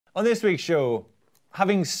On this week's show,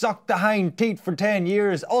 having sucked the hind teat for 10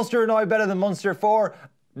 years, Ulster are now better than Munster for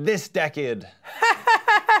this decade.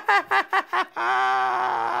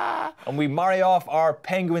 And we marry off our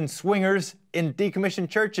penguin swingers in decommissioned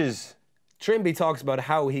churches. Trimble talks about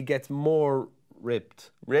how he gets more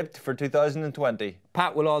ripped. Ripped for 2020.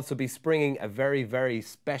 Pat will also be springing a very, very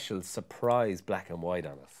special surprise black and white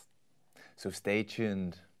on us. So stay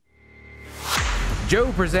tuned.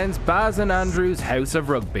 Joe presents Baz and Andrew's House of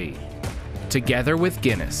Rugby, together with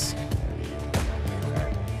Guinness.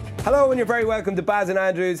 Hello and you're very welcome to Baz and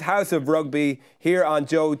Andrew's House of Rugby here on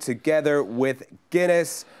Joe together with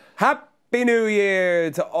Guinness. Happy New Year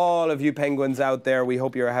to all of you penguins out there. We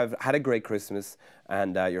hope you have had a great Christmas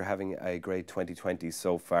and you're having a great 2020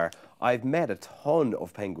 so far. I've met a ton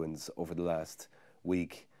of penguins over the last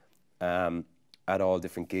week at all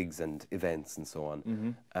different gigs and events and so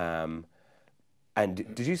on. And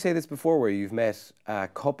did you say this before where you've met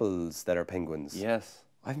couples that are penguins? Yes.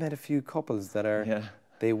 I've met a few couples that are,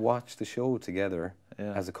 they watch the show together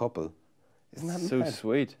as a couple. Isn't that so mad?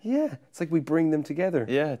 sweet? Yeah, it's like we bring them together.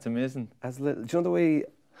 Yeah, it's amazing. As little, do you know the way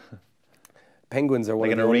penguins are like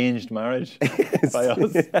one an of the arranged marriage by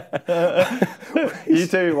us? You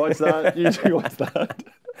two watch that. You two watch that.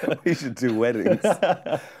 We should do weddings.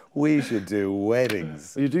 We should do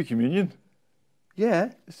weddings. You do communion?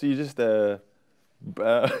 Yeah. So you just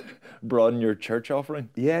broaden your church offering?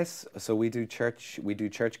 Yes. So we do church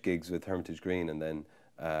gigs with Hermitage Green, and then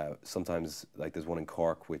sometimes like there's one in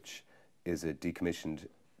Cork which is a decommissioned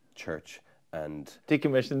church. And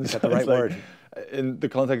decommissioned is that the right word? In the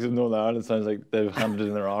context of Northern Ireland, it sounds like they've handed it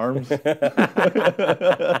in their arms.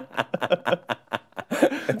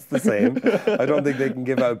 It's the same. I don't think they can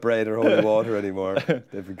give out bread or holy water anymore.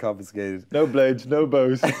 They've been confiscated. No blades, no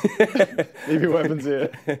bows. Leave your weapons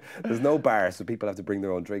here. There's no bar, so people have to bring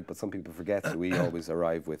their own drink, but some people forget, so we always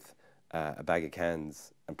arrive with a bag of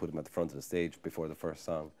cans and put them at the front of the stage before the first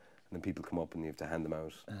song. And then people come up and you have to hand them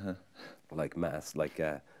out like mass, like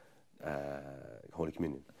Holy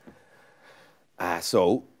Communion.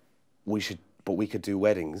 So we could do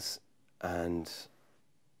weddings, and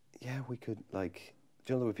yeah, we could like.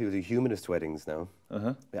 Do you know the way people do humanist weddings now?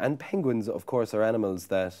 And penguins, of course, are animals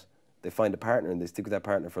that they find a partner and they stick with that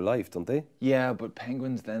partner for life, don't they? Yeah, but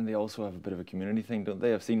penguins then they also have a bit of a community thing, don't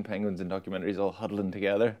they? I've seen penguins in documentaries all huddling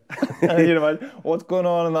together. You know what's going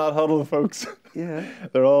on in that huddle, folks? Yeah,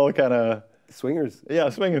 they're all kind of swingers. Yeah,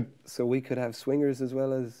 swinging. So we could have swingers as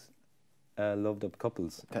well as loved up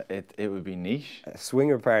couples. It would be niche. A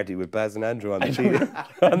swinger party with Baz and Andrew on the TV.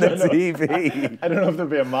 I don't know if there'd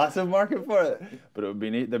be a massive market for it, but it would be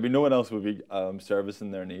neat. There'd be no one else would be servicing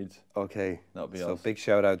their needs. Okay. That would be so us. Big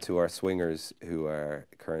shout out to our swingers who are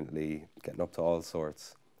currently getting up to all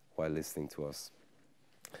sorts while listening to us.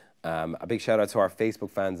 A big shout out to our Facebook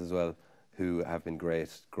fans as well who have been great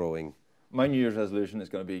growing. My New Year's resolution is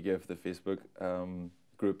going to be give the Facebook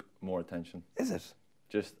group more attention. Is it?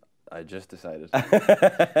 I just decided.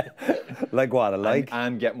 Like what? A like?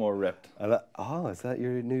 And get more ripped. Oh, is that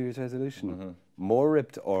your New Year's resolution? More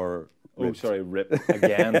ripped or ripped? Oh, sorry, ripped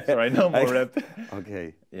again. Sorry, no more ripped.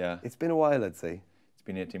 Okay. Yeah. It's been a while, I'd say. It's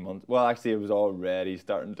been 18 months. Well, actually, it was already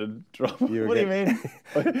starting to drop. What do you mean?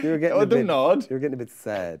 You were getting a bit nod. You were getting a bit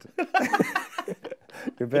sad.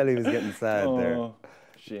 Your belly was getting sad there.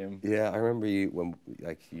 Shame. Yeah, I remember you when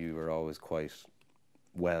you were always quite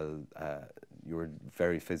well. You were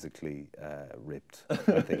very physically ripped,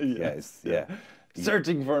 I think. Yes, yeah.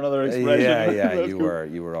 Searching for another expression. Yeah, you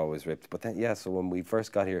were always ripped. But then, so when we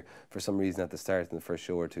first got here, for some reason at the start in the first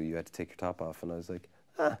show or two, you had to take your top off, and I was like,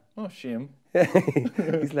 oh, shame.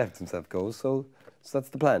 He's left himself go, so that's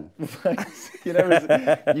the plan.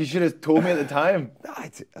 You should have told me at the time.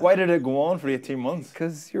 Why did it go on for 18 months?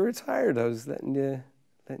 Because you're retired. I was letting you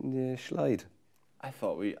slide. I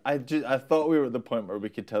thought we were at the point where we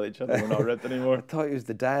could tell each other we're not ripped anymore. I thought it was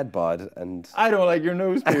the dad bod, and I don't like your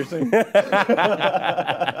nose piercing. And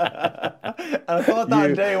I thought that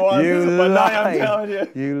on day one, but now I'm telling you.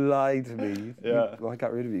 You lied to me. Yeah. I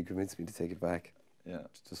got rid of it. You convinced me to take it back. Yeah.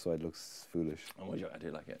 Just so I'd look foolish. I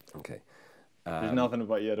do like it. Okay. There's nothing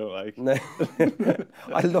about you I don't like.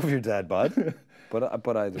 I love your dad bod,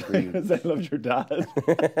 but I'd agree. Because I love your dad.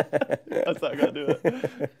 That's not gonna do it.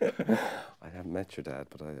 I haven't met your dad,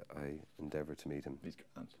 but I endeavour to meet him. He's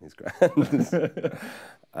grand. He's grand.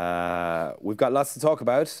 We've got lots to talk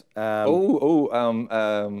about.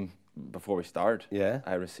 Before we start,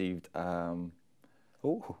 I received a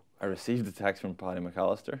text from Paddy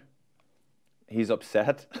McAllister. He's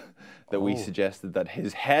upset that we suggested that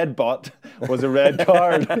his headbutt was a red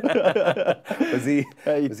card. Was he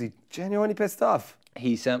genuinely pissed off?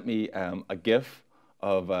 He sent me a GIF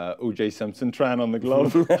of O.J. Simpson trying on the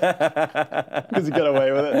glove because he got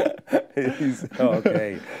away with it.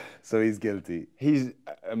 Okay, so he's guilty. He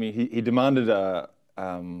demanded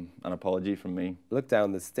an apology from me. Look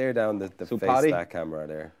down, stare down the So, face Paddy, of that camera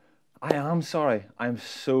there. I am sorry. I'm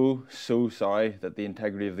so sorry that the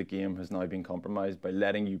integrity of the game has now been compromised by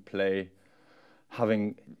letting you play,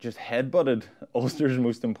 having just headbutted Ulster's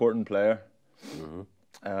most important player.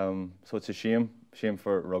 So it's a shame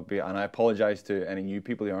for rugby, and I apologise to any new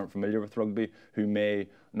people who aren't familiar with rugby who may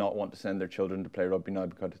not want to send their children to play rugby now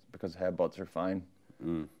because headbutts are fine.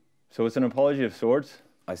 So it's an apology of sorts.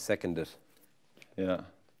 I second it. Yeah.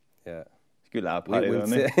 Yeah. He's a good lad, Paddy,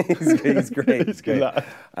 isn't he? He's great. He's a good lad.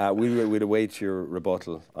 We'd await your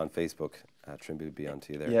rebuttal on Facebook. Trimble would be on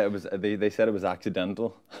to you there. Yeah, it was. They said it was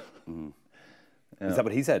accidental. Yeah. Is that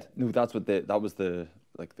what he said? No, that was the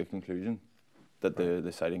conclusion that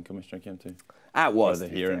the citing commissioner came to. It was or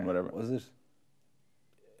the hearing, whatever. Was it?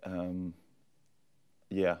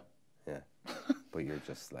 Yeah. Yeah. But you're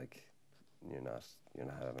just like, you're not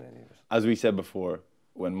having any of it. As we said before,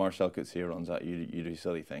 when Marcel Coetzee runs at you, you do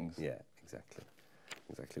silly things. Yeah, exactly.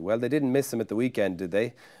 Well, they didn't miss him at the weekend, did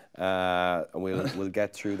they? And we'll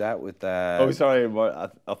get through that with. Oh, sorry, I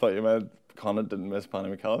thought you meant Connacht didn't miss Paddy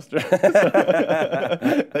McAllister.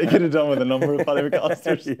 They could have done with a number of Paddy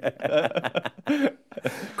McAllisters.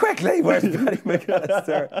 Quickly, where's Paddy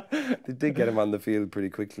McAllister? They did get him on the field pretty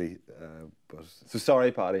quickly, but. So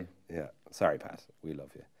sorry, Paddy. Yeah, sorry, Pat. We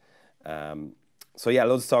love you. So yeah,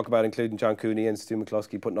 loads to talk about, including John Cooney and Stu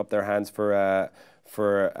McCluskey putting up their hands for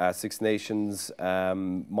Six Nations,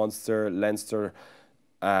 Munster, Leinster,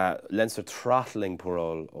 Leinster throttling poor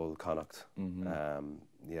old Connacht.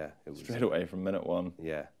 Yeah, it was straight away from minute one.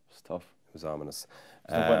 Yeah, it's tough. It was ominous.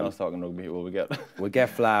 There's no point in us talking rugby. Will we get? We'll get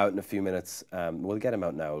Fla out in a few minutes. We'll get him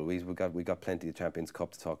out now. We got plenty of Champions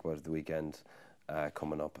Cup to talk about at the weekend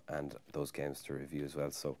coming up, and those games to review as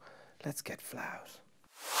well. So let's get Fla out.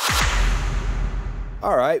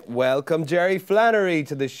 All right, welcome Jerry Flannery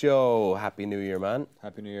to the show. Happy New Year, man.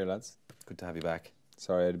 Happy New Year, lads. Good to have you back.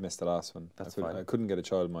 Sorry, I missed the last one. That's fine. I couldn't get a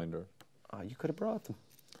childminder. Oh, you could have brought them.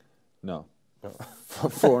 No.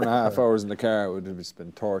 4.5 hours in the car would have just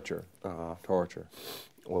been torture. Torture.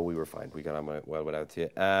 Well, we were fine. We got on well without you.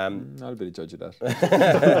 I'll be the judge of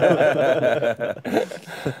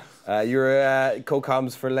that. You're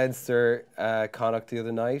co-coms for Leinster Connacht the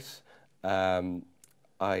other night.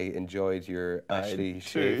 I enjoyed your Ashley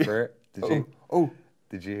Schaefer. Did you? Oh.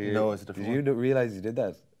 Did you hear? No, it's a different one. Did you realise you did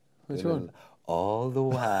that? Which one? All the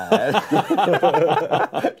while.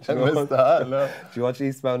 I missed that. No. Do you watch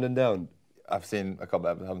Eastbound and Down? I've seen a couple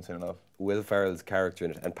of episodes. I haven't seen enough. Will Ferrell's character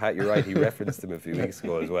in it, and Pat, you're right. He referenced him a few weeks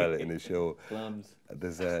ago as well in his show. Plums.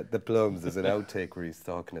 There's the plums. There's an outtake where he's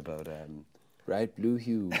talking about Bright blue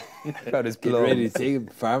hue. about his Get plums. ready to take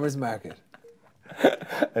a farmer's market.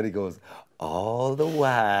 And he goes, all the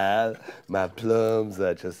while, my plums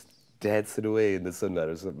are just dancing away in the sunlight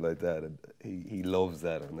or something like that. And he loves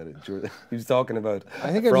that. And then he was talking about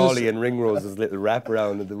Frawley and Ringrose's little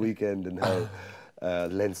wraparound at the weekend and how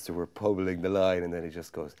Leinster were pubbling the line. And then he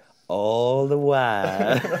just goes, all the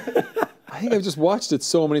while. I think I've just watched it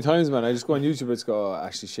so many times, man. I just go on YouTube and just go,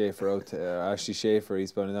 Ashley Schaefer Ashley Schaefer,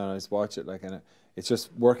 Eastbound and Down. I just watch it and it's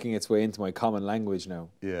just working its way into my common language now.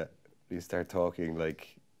 Yeah. You start talking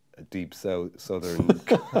like a deep southern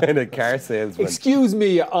kind of car salesman. Excuse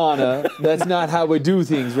me, Your Honour, that's not how we do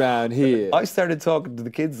things round here. I started talking to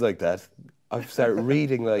the kids like that. I've started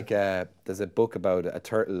reading there's a book about a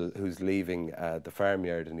turtle who's leaving the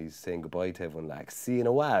farmyard and he's saying goodbye to everyone like, see you in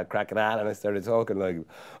a while, crocodile. And I started talking like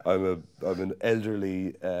I'm an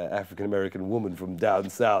elderly African American woman from down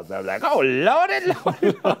south. And I'm like, oh lordy.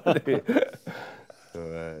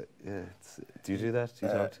 So yeah, do you do that? Do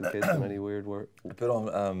you talk to the kids in any weird word? I put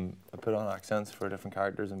on accents for different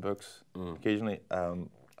characters in books. Occasionally, I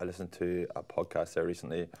listened to a podcast there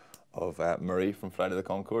recently of Murray from Flight of the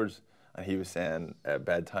Conchords, and he was saying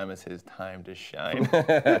bedtime is his time to shine.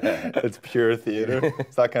 It's pure theatre.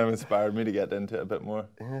 So that kind of inspired me to get into it a bit more.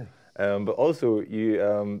 Yeah. But also,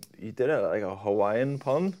 you did a Hawaiian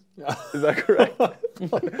pun. Is that correct?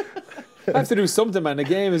 I have to do something, man. The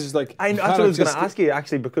game is just like... That's what I was going to ask you,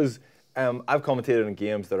 actually, because I've commentated on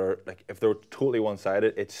games that are, like, if they're totally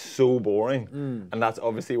one-sided, it's so boring. And that's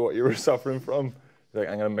obviously what you were suffering from. Like,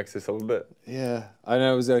 I'm going to mix this up a bit. Yeah. And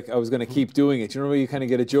I was like, I was going to keep doing it. You know where you kind of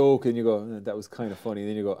get a joke and you go, that was kind of funny. And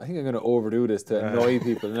then you go, I think I'm going to overdo this to annoy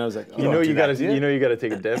people. And I was like, oh, you know you got to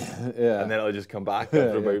take a dip. Yeah. And then it'll just come back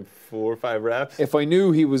after about 4 or 5 reps. If I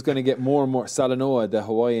knew he was going to get more and more, Salanoa, the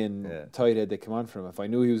Hawaiian tight head that came on from him, if I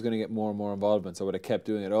knew he was going to get more and more involvement, so I would have kept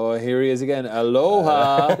doing it. Oh, here he is again.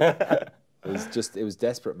 Aloha. It was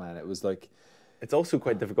desperate, man. It was like, It's also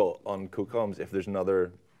quite difficult on co-coms if there's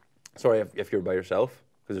another. Sorry, if you're by yourself,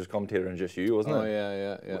 because there's a commentator and just you, wasn't it? oh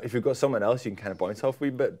yeah. If you've got someone else, you can kind of bounce off a wee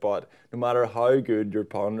bit. But no matter how good your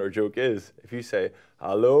pun or joke is, if you say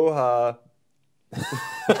aloha,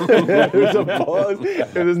 there's a pause.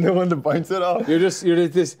 There's no one to bounce it off. You're just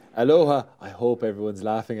this aloha. I hope everyone's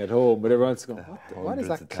laughing at home, but everyone's going, what is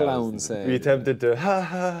that clown saying? You attempted to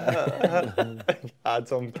add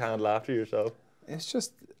some canned laughter yourself. It's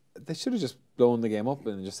just, they should have just blown the game up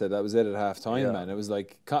and just said that was it at half time, Yeah. man. It was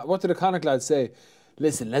like, what did the Connacht lads say?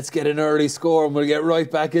 Listen, let's get an early score and we'll get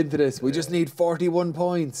right back into this. We just need 41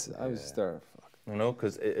 points. I was just there. I know,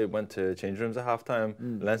 because it went to change rooms at half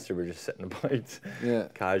time. Leinster were just sitting about,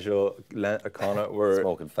 casual. Connacht were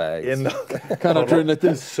Smoking fags. in the Connacht are in like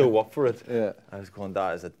this. so up for it. Yeah. I was going,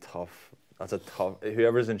 that's a tough.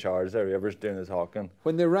 Whoever's in charge there, whoever's doing the talking.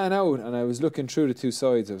 When they ran out and I was looking through the two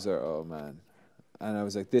sides, I was like, oh man. And I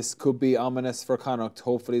was like, this could be ominous for Connacht.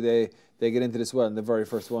 Hopefully they get into this well. And the very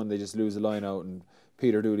first one, they just lose the line out and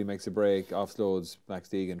Peter Dooley makes a break, offloads Max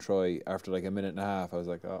Deegan, Troy. After like a minute and a half, I was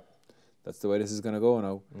like, oh, that's the way this is going to go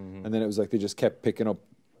now. And then it was like they just kept picking up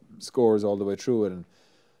scores all the way through it. And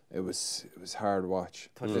it was hard to watch.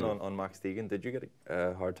 Touching on Max Deegan, did you get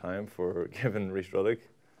a hard time for giving Rhys Ruddock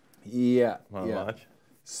Yeah. man of the match?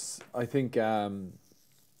 I think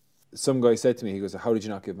some guy said to me, he goes, how did you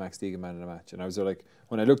not give Max Deegan man of the match? And I was like,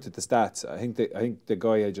 when I looked at the stats, I think the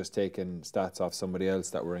guy had just taken stats off somebody else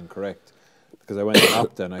that were incorrect, because I went to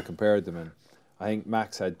Opta and I compared them, and I think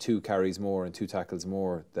Max had 2 carries more and 2 tackles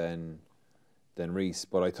more than Rhys.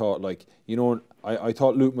 But I thought, like, you know, I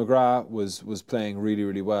thought Luke McGrath was playing really,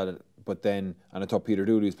 really well, but then, and I thought Peter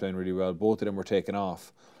Dooley was playing really well. Both of them were taken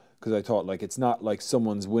off, because I thought, like, it's not like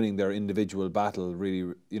someone's winning their individual battle,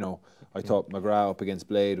 really, you know. I thought McGrath up against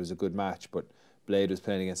Blade was a good match, but Blade was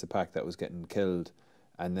playing against a pack that was getting killed.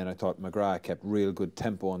 And then I thought McGrath kept real good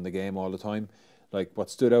tempo on the game all the time. Like, what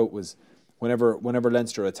stood out was whenever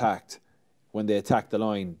Leinster attacked, when they attacked the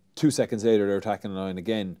line, 2 seconds later they're attacking the line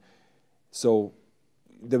again. So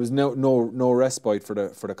there was no respite for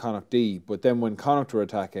the Connacht D. But then when Connacht were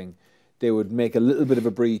attacking, they would make a little bit of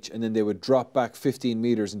a breach and then they would drop back 15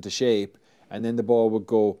 metres into shape, and then the ball would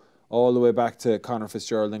go all the way back to Conor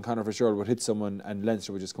Fitzgerald, then Conor Fitzgerald would hit someone and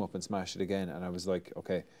Leinster would just come up and smash it again. And I was like,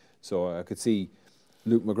 okay. So I could see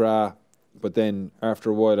Luke McGrath, but then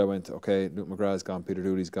after a while I went, okay, Luke McGrath's gone, Peter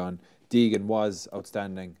Dooley's gone. Deegan was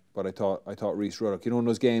outstanding, but I thought Rhys Ruddock, you know, in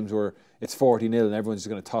those games where it's 40-0 and everyone's just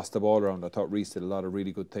going to toss the ball around, I thought Rhys did a lot of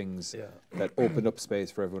really good things that opened up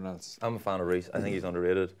space for everyone else. I'm a fan of Rhys. I think he's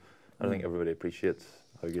underrated. I think everybody appreciates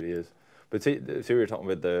how good he is. But see we were talking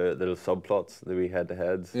about the little subplots, the wee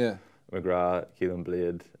head-to-heads. Yeah. McGrath, Keelan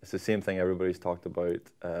Blade. It's the same thing everybody's talked about,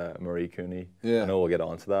 Murray Cooney. Yeah. I know we'll get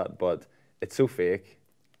on to that, but it's so fake.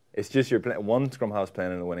 It's just you're playing, one scrum half's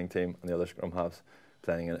playing in a winning team and the other scrum half's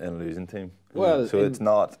playing in a losing team. Well, so it's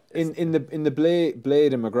not in the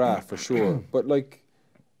Blade and McGrath for sure, but like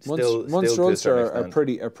Still Munster to a certain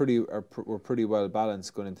Ulster were pretty well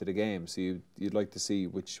balanced going into the game. So you'd like to see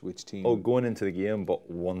which team. Oh, going into the game, but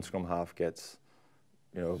one scrum half gets,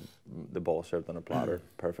 you know, the ball served on a platter,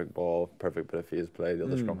 perfect ball, perfect bit of phase play. The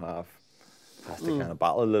other scrum half has to kind of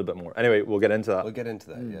battle a little bit more. Anyway, we'll get into that. We'll get into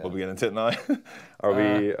that. Yeah. We'll get into it now. Are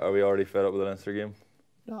we already fed up with the Leinster game?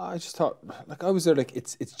 No, I just thought, like, I was there, like,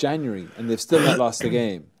 it's January and they've still not lost the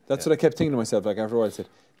game. That's what I kept thinking to myself, like, after a while. I said,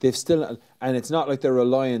 they've still, and it's not like they're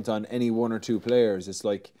reliant on any 1 or 2 players. It's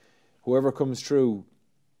like whoever comes through,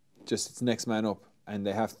 just it's next man up, and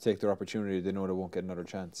they have to take their opportunity. They know they won't get another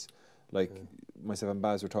chance. Like myself and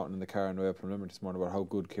Baz were talking in the car on the way up from Limerick this morning about how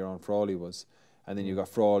good Kieran Frawley was, and then you've got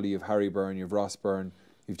Frawley, you've Harry Byrne, you've Ross Byrne,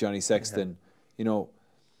 you've Johnny Sexton. You know,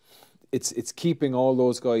 it's keeping all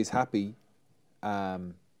those guys happy.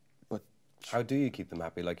 But how do you keep them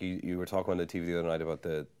happy? Like you were talking on the TV the other night about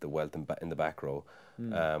the wealth in the back row.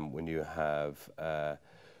 When you have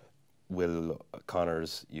Will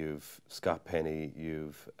Connors, you've Scott Penny,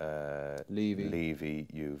 you've Levy,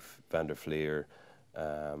 you've Van der Fleer.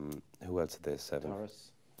 Who else at this 7?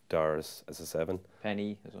 Doris as a 7.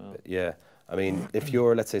 Penny as well. Yeah, I mean, if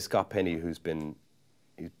you're, let's say, Scott Penny, he was brilliant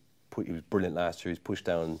last year. He's pushed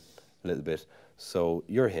down a little bit. So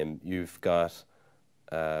you're him. You've got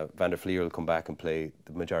Van der Fleer will come back and play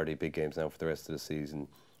the majority of big games now for the rest of the season.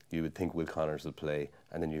 You would think Will Connors will play,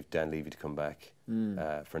 and then you've Dan Levy to come back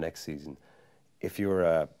for next season. If you're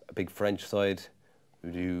a big French side,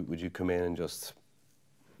 would you come in and just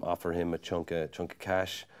offer him a chunk of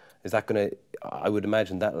cash? Is that going to? I would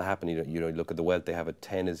imagine that'll happen. You know, look at the wealth they have at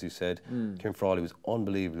 10, as you said. Kieran Frawley was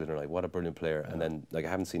unbelievable tonight. What a brilliant player! And then, like, I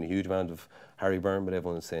haven't seen a huge amount of Harry Byrne, but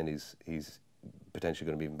everyone is saying he's potentially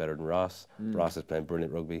going to be even better than Ross. Ross is playing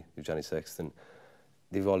brilliant rugby. You've Johnny Sexton.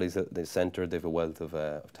 They've all these. They centre. They've a wealth of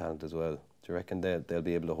talent as well. Do you reckon they'll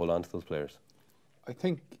be able to hold on to those players? I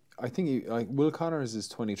think like Will Connors is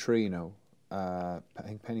 23 now. I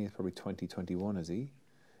think Penny is probably 21, is he?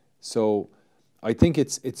 So I think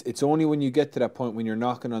it's only when you get to that point when you're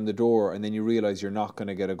knocking on the door and then you realise you're not going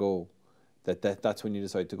to get a go, that's when you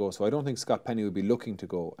decide to go. So I don't think Scott Penny would be looking to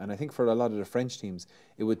go. And I think for a lot of the French teams,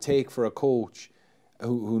 it would take for a coach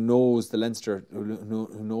who knows the Leinster,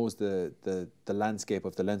 who knows the landscape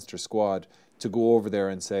of the Leinster squad, to go over there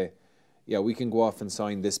and say, yeah, we can go off and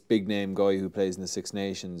sign this big name guy who plays in the Six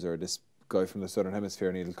Nations, or this guy from the Southern Hemisphere,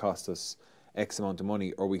 and it'll cost us X amount of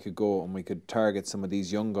money. Or we could go and we could target some of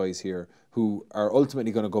these young guys here who are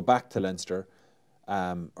ultimately going to go back to Leinster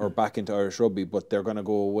or back into Irish rugby, but they're going to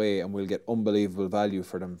go away and we'll get unbelievable value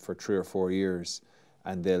for them for 3 or 4 years,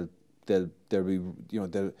 and they'll be, you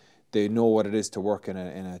know, they know what it is to work in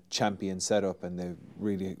a champion setup, and they've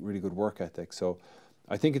really good work ethic. So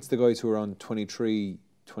I think it's the guys who are on 23,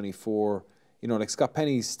 24, you know, like Scott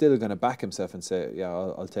Penny's still going to back himself and say, yeah,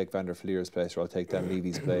 I'll take Van der Vlier's place, or I'll take Dan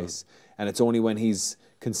Levy's place. And it's only when he's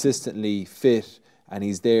consistently fit and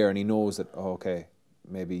he's there and he knows that, oh, okay,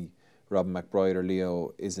 maybe Robin McBride or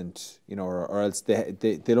Leo isn't, you know, or else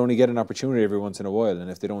they'll only get an opportunity every once in a while. And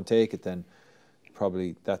if they don't take it, then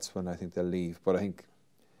probably that's when I think they'll leave. But I think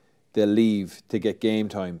they'll leave to get game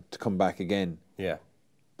time to come back again. Yeah.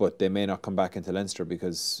 But they may not come back into Leinster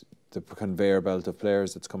because the conveyor belt of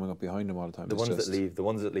players that's coming up behind them all the time. The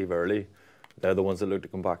ones that leave early, they're the ones that look to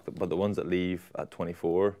come back. But the ones that leave at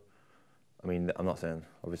 24, I mean, I'm not saying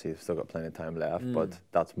obviously they've still got plenty of time left, but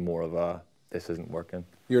that's more of a this isn't working.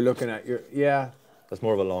 You're looking at That's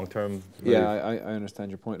more of a long term. Yeah, I understand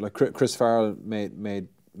your point. Like Chris Farrell made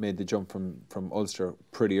the jump from Ulster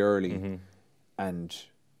pretty early, and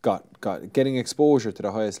getting exposure to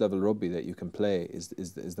the highest level rugby that you can play is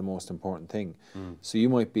the most important thing. So you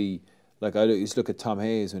might be like, I used to look at Tom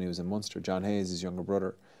Hayes when he was in Munster. John Hayes, his younger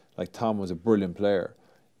brother. Like, Tom was a brilliant player.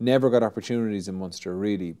 Never got opportunities in Munster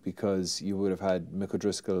really, because you would have had Mick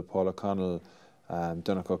O'Driscoll, Paul O'Connell,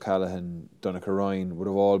 Donnacha O'Callaghan, Donnacha Ryan would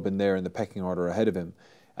have all been there in the pecking order ahead of him.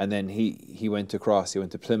 And then he went across. He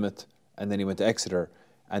went to Plymouth, and then he went to Exeter,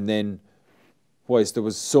 and then whilst there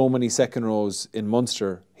was so many second rows in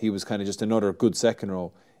Munster, he was kind of just another good second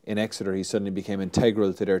row. In Exeter, he suddenly became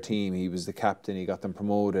integral to their team. He was the captain. He got them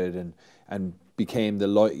promoted and became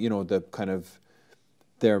the kind of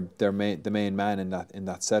the main man in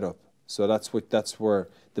that setup. So that's where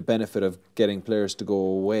the benefit of getting players to go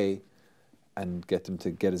away and get them to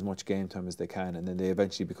get as much game time as they can, and then they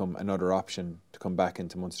eventually become another option to come back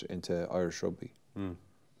into Munster, into Irish rugby.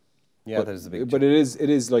 Yeah, that is a big. But it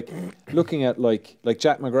is like looking at like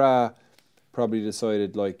Jack McGrath probably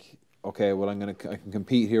decided, like, okay, well, I can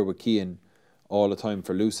compete here with Keane all the time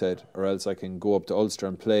for Loosehead, or else I can go up to Ulster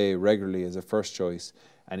and play regularly as a first choice.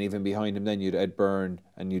 And even behind him, then you'd Ed Byrne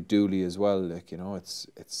and you'd Dooley as well. Like, you know,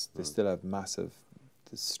 they still have massive.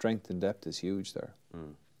 The strength and depth is huge there.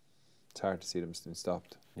 It's hard to see them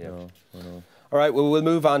stopped. Yeah. I know. All right, well, we'll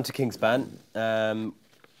move on to Kingspan,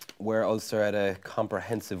 where Ulster had a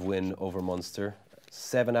comprehensive win over Munster.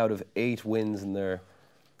 7 out of 8 wins in their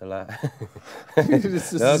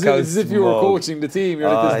It's as if you were coaching the team.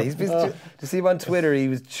 You're like this, to see him on Twitter, he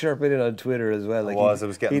was chirping it on Twitter as well. Like I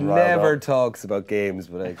was getting he riled never up. Talks about games,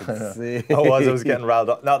 but I could see. I was getting riled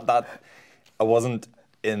up. Not that I wasn't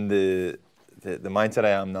in the mindset I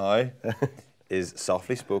am now. Is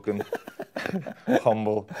softly spoken,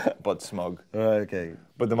 humble, but smug. Okay.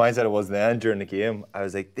 But the mindset I was then during the game, I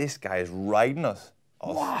was like, this guy is riding us.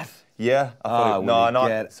 What? Yeah. I thought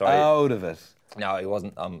get out of it. No, he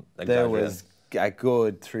wasn't. There was a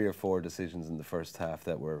good 3 or 4 decisions in the first half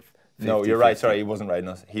that were 50, No, you're right. 50. Sorry, he wasn't riding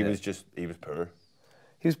us. He was poor.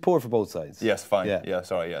 He was poor for both sides. Yes, fine. Yeah,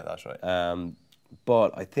 sorry. Yeah, that's right.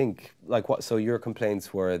 But I think, so your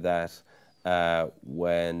complaints were that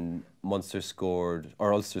when Munster scored,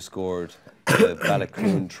 or Ulster scored, the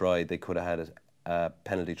Ballacloon try, they could have had a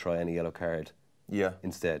penalty try and a yellow card. Yeah.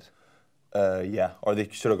 Instead. Yeah, or they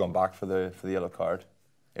should have gone back for the yellow card.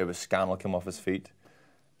 It was Scannell came off his feet,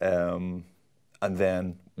 and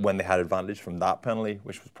then when they had advantage from that penalty,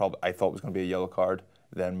 which was probably I thought was going to be a yellow card,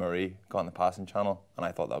 then Murray got in the passing channel, and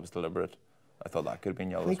I thought that was deliberate. I thought that could have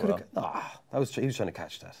been yellow as well. He was trying to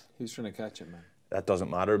catch that. he was trying to catch it, man. That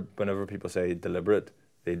doesn't matter. Whenever people say deliberate,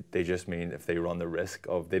 They just mean if they run the risk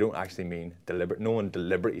of, they don't actually mean deliberate. No one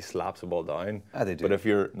deliberately slaps a ball down. Ah, they do. But if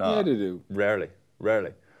you're not, Yeah, they do. Rarely.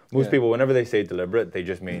 Most people, whenever they say deliberate, they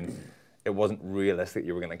just mean it wasn't realistic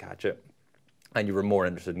you were going to catch it, and you were more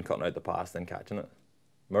interested in cutting out the pass than catching it.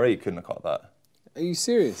 Murray couldn't have caught that. Are you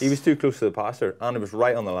serious? He was too close to the passer, and it was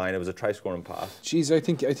right on the line. It was a try-scoring pass. Jeez, I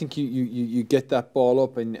think you get that ball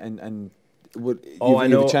up and you I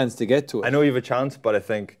have know. a chance to get to it. I know you have a chance, but I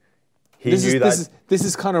think This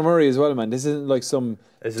is Conor Murray as well, man. This isn't like some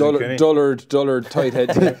dullard tight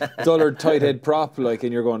head prop, like,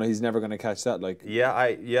 and you're going, he's never going to catch that. Like,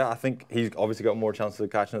 I think he's obviously got more chances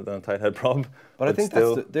of catching it than a tight head prop. But I think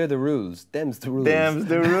still, they're the rules. Them's the rules. Them's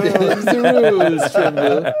the rules. Them's the rules,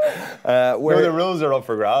 Trimble. Where the rules are up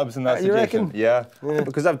for grabs in that You situation. reckon? Yeah,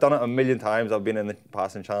 because I've done it a million times. I've been in the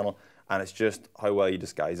passing channel, and it's just how well you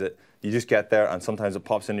disguise it. You just get there, and sometimes it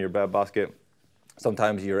pops into your breadbasket.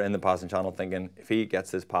 Sometimes you're in the passing channel thinking, if he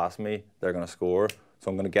gets this past me, they're going to score.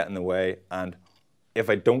 So I'm going to get in the way. And if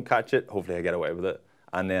I don't catch it, hopefully I get away with it.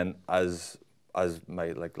 And then as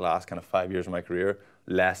my last kind of 5 years of my career,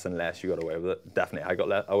 less and less you got away with it. Definitely, I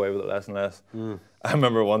got away with it less and less. I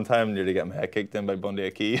remember one time nearly getting my head kicked in by Bundy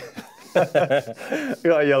Aki. Got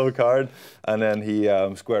a yellow card. And then he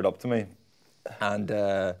squared up to me. And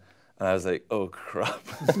I was like, oh, crap.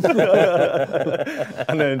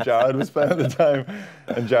 And then Jared was playing at the time,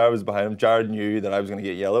 and Jared was behind him. Jared knew that I was going to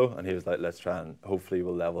get yellow, and he was like, let's try and hopefully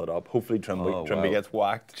we'll level it up. Hopefully Trimble gets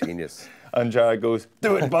whacked. Genius. And Jared goes,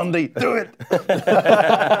 do it, Bundy, do it.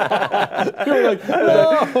 You're like,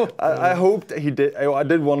 no. I hoped he did. I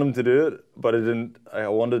did want him to do it, but I didn't. I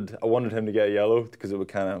wanted him to get yellow because it would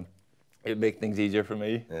kind of, it'd make things easier for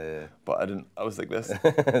me. But I didn't. I was like this.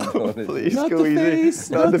 Please Not go the easy. face,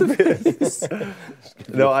 not the face.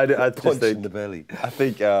 No, I just Punch think in the belly. I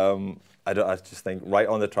think I just think right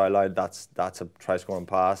on the try line. That's a try scoring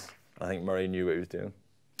pass. I think Murray knew what he was doing.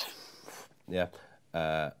 Yeah.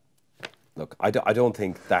 Look, I don't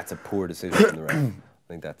think that's a poor decision from the ref. I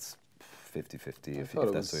think that's 50-50 if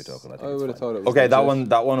that's what you're talking. I would have thought it was. Okay,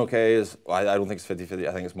 that one okay is, I don't think it's 50-50,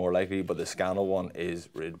 I think it's more likely, but the Scannell one is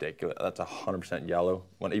ridiculous. That's 100% yellow.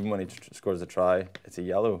 Even when he scores a try, it's a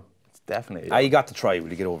yellow. It's definitely a yellow. You got to try, will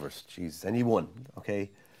you get over it? Jeez, and you won,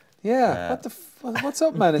 okay? Yeah, what's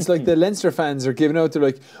up, man? It's like the Leinster fans are giving out. They're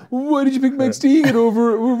like, why did you pick Max Deegan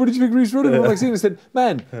over? Why did you pick Reece Ruddock over Max Deegan? I said,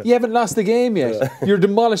 man, you haven't lost the game yet. You're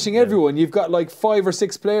demolishing everyone. You've got like 5 or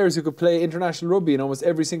 6 players who could play international rugby in almost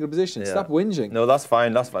every single position. Stop whinging. No, that's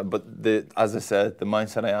fine. But as I said, the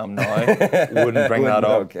mindset I am now wouldn't bring that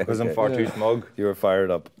up because I'm far too smug. You were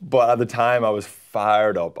fired up. But at the time, I was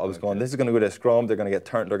fired up. I was going, this is going to go to a scrum. They're going to get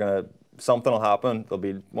turned. Something will happen. There'll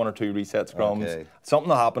be 1 or 2 reset scrums. Okay. Something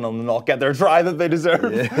will happen and they'll not get their try that they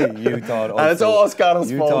deserve. Yeah, you thought Ulster, and it's all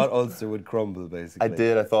Scannell's fault. You thought Ulster would crumble, basically. I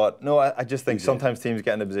did. I thought, no, I just think sometimes teams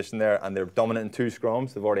get in a position there and they're dominant in 2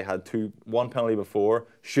 scrums. They've already had 1 penalty before.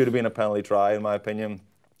 Should have been a penalty try, in my opinion.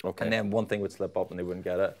 Okay. And then one thing would slip up and they wouldn't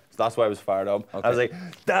get it. So that's why I was fired up. Okay. I was like,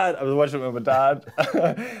 Dad, I was watching it with my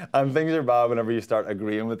dad. And things are bad whenever you start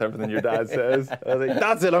agreeing with everything your dad says. I was like,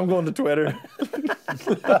 that's it, I'm going to Twitter.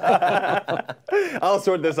 I'll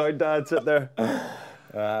sort this out, Dad, sit there.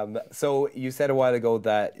 So you said a while ago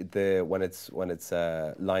that when it's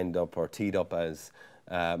lined up or teed up as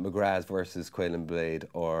McGrath versus Quaylen Blade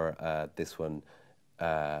or this one,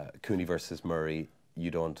 Cooney versus Murray, you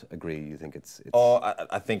don't agree? You think it's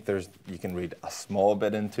I think you can read a small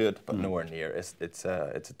bit into it, but nowhere near. It's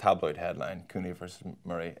a tabloid headline, Cooney versus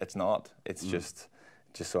Murray. It's not. It's just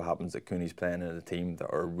so happens that Cooney's playing in a team that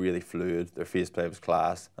are really fluid. Their face play was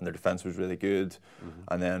class, and their defence was really good.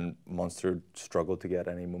 And then Munster struggled to get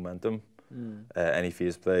any momentum, any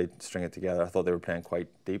face play, string it together. I thought they were playing quite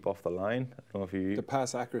deep off the line. I don't know if you. The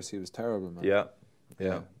pass accuracy was terrible, man.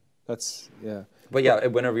 Yeah. But yeah,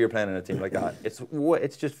 whenever you're playing in a team like that,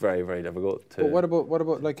 it's just very, very difficult to. But what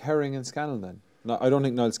about like Herring and Scannell then? No, I don't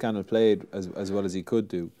think Niall Scannell played as well as he could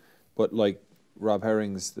do, but like Rob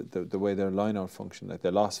Herring's the way their line-out functioned, like they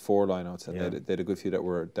lost 4 line-outs and they had a good few that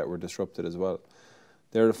were disrupted as well.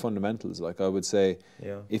 They're the fundamentals. Like I would say,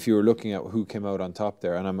 if you were looking at who came out on top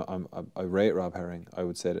there, and I rate Rob Herring, I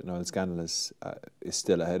would say that Niall Scannell is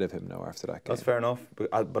still ahead of him now after that game. That's fair enough,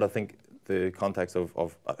 but I think the context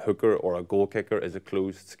of a hooker or a goal kicker is a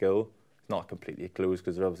closed skill. It's not completely closed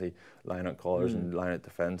because they're obviously line-out callers and line-out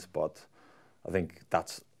defence, but I think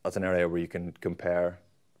that's an area where you can compare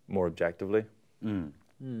more objectively. And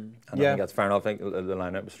I think that's fair enough. I think the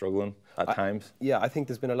line-out was struggling at times. Yeah, I think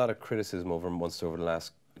there's been a lot of criticism over Munster over the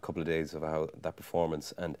last couple of days of how that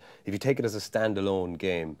performance, and if you take it as a standalone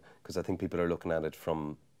game, because I think people are looking at it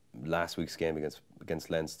from last week's game against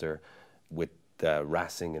Leinster with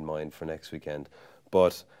Racing in mind for next weekend.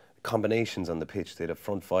 But combinations on the pitch, they had a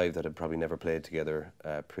front five that had probably never played together,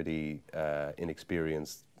 pretty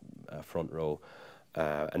inexperienced front row.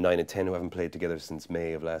 A 9 and 10 who haven't played together since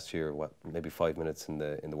May of last year. Maybe 5 minutes in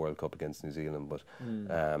the World Cup against New Zealand, but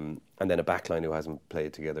and then a backline who hasn't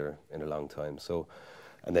played together in a long time. So,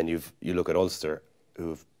 and then you look at Ulster,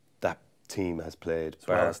 that team has played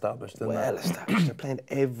well established. They're playing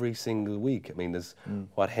every single week. I mean, there's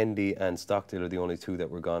Hendy and Stockdale are the only two that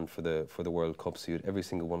were gone for the World Cup. So you had every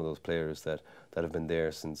single one of those players that have been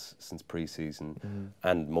there since pre-season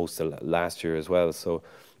and most of last year as well. So.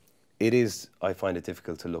 It is. I find it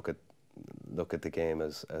difficult to look at the game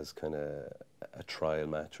as kind of a trial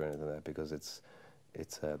match or anything like that, because it's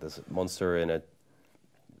there's Munster in a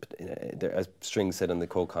as String said in the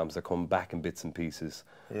co-coms, they're coming back in bits and pieces.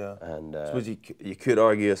 Yeah. And I suppose you could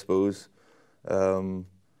argue, I suppose, that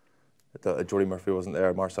Jordy Murphy wasn't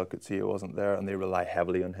there, Marcel Coetzee wasn't there, and they rely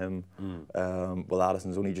heavily on him. Will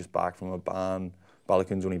Addison's only just back from a ban.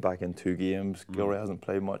 Balogun's only back in 2 games. Gilroy hasn't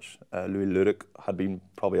played much. Louis Ludic had been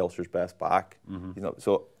probably Ulster's best back. He's not.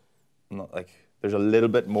 So, I'm not like there's a little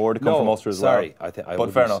bit more to come from Ulster as well.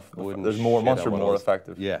 But fair enough. There's more. Munster more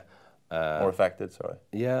effective. Yeah. More affected. Sorry.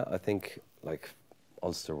 Yeah, I think like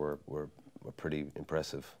Ulster were pretty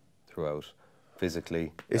impressive throughout,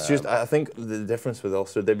 physically. It's just I think the difference with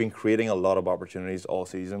Ulster, they've been creating a lot of opportunities all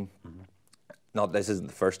season. Not this isn't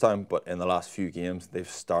the first time, but in the last few games they've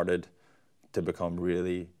started to become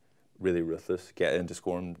really, really ruthless, get into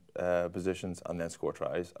scoring positions and then score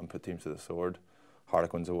tries and put teams to the sword.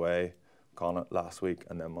 Harlequins away, Connacht last week,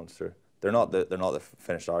 and then Munster. They're not the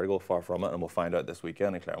finished article, far from it, and we'll find out this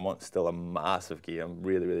weekend in Claremont. Still a massive game,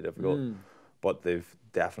 really, really difficult, but they've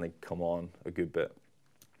definitely come on a good bit.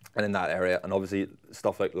 And in that area, and obviously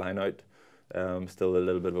stuff like line out, still a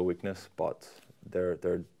little bit of a weakness, but they're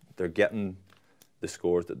getting the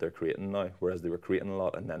scores that they're creating now, whereas they were creating a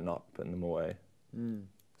lot and then not putting them away.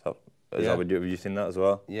 So is that what have you seen that as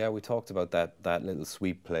well? Yeah, we talked about that little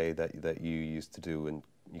sweep play that you used to do, and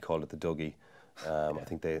you called it the Dougie. I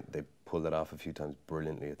think they pulled it off a few times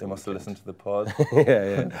brilliantly. They must have listened to the pod.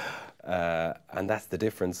 And that's the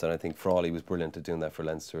difference. And I think Frawley was brilliant at doing that for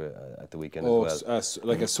Leinster at the weekend as well.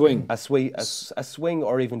 Like a swing, a swing,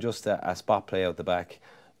 or even just a spot play out the back.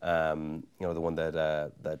 The one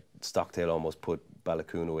that Stockdale almost put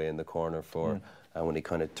Balogun away in the corner for, and when he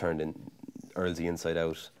kind of turned in Earlsy inside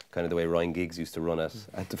out, kind of the way Ryan Giggs used to run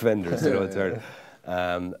at defenders.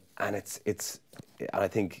 And I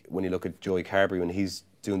think when you look at Joey Carberry, when he's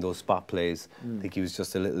doing those spot plays, I think he was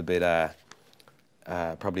just a little bit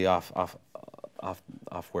probably off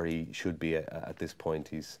where he should be at this point.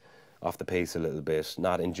 He's off the pace a little bit,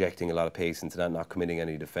 not injecting a lot of pace into that, not committing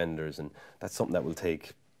any defenders, and that's something that will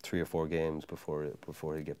take 3 or 4 games before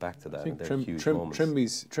he get back to that. I think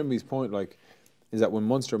Trimby's point, like, is that when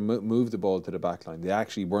Munster moved the ball to the back line, they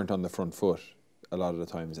actually weren't on the front foot a lot of the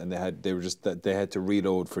times, and they had to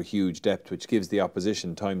reload for huge depth, which gives the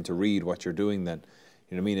opposition time to read what you're doing. Then,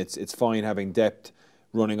 you know what I mean? It's fine having depth,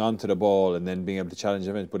 running onto the ball and then being able to challenge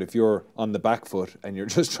events, but if you're on the back foot and you're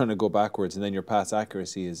just trying to go backwards and then your pass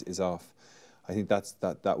accuracy is off, I think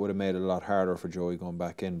that would have made it a lot harder for Joey going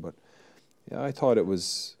back in. But yeah, I thought it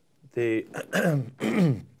was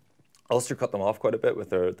Ulster cut them off quite a bit with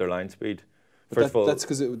their line speed. First of all, that's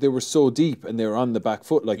because they were so deep and they were on the back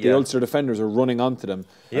foot. Like the Ulster defenders are running onto them,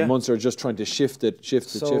 and Munster are just trying to shift it.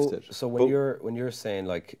 So when you're saying,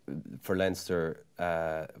 like, for Leinster,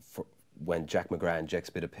 when Jack McGrath injects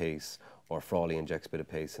a bit of pace, or Frawley injects a bit of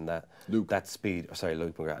pace, and that speed,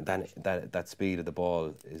 Luke McGrath, that speed of the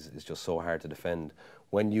ball is just so hard to defend.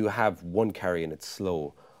 When you have one carry and it's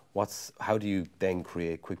slow, how do you then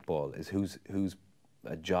create quick ball? Whose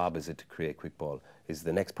job is it to create quick ball? Is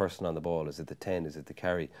the next person on the ball? Is it the 10? Is it the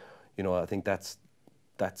carry? You know, I think that's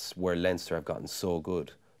where Leinster have gotten so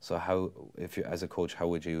good. So if you, as a coach, how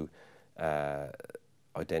would you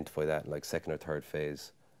identify that in, like, second or third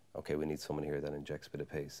phase? Okay, we need someone here that injects a bit of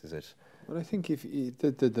pace. Is it? Well, I think if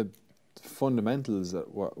the fundamentals,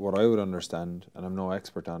 what I would understand, and I'm no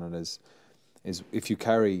expert on it, is if you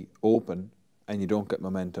carry open and you don't get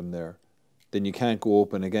momentum there, then you can't go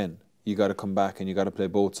open again. You got to come back and you got to play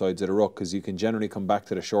both sides of the ruck, because you can generally come back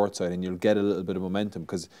to the short side and you'll get a little bit of momentum.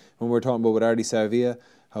 Because when we're talking about with Ardy Savia,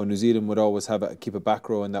 how New Zealand would always keep a back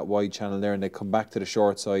row in that wide channel there, and they come back to the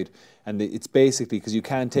short side, and it's basically because you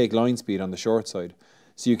can't take line speed on the short side,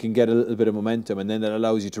 so you can get a little bit of momentum, and then that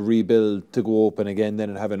allows you to rebuild to go open again, then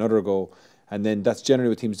and have another go, and then that's generally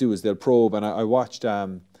what teams do, is they'll probe. And I watched.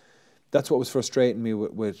 That's what was frustrating me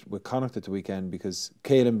with Connacht at the weekend, because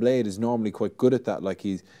Caelan Blade is normally quite good at that. Like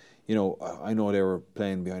you know, I know they were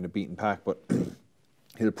playing behind a beaten pack, but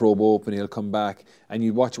he'll probe open, he'll come back, and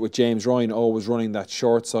you watch it with James Ryan always running that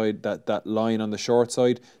short side, that line on the short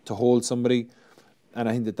side to hold somebody, and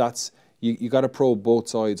I think that's you got to probe both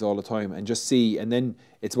sides all the time and just see, and then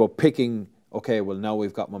it's about picking. Okay, well now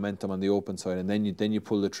we've got momentum on the open side, and then you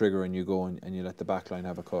pull the trigger and you go and you let the back line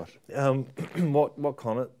have a cut.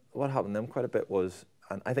 What happened to them quite a bit was,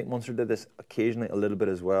 and I think Munster did this occasionally a little bit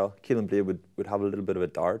as well. Keelan Blade would have a little bit of a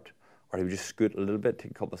dart, or he would just scoot a little bit,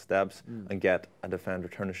 take a couple of steps, and get a defender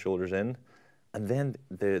turn his shoulders in, and then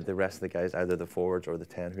the rest of the guys, either the forwards or the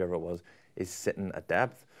 10, whoever it was, is sitting at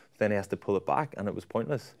depth. Then he has to pull it back, and it was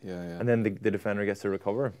pointless. Yeah. And then the defender gets to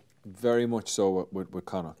recover. Very much so with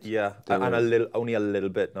Connacht. Yeah, and only a little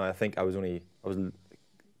bit. Now I think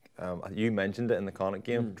you mentioned it in the Connacht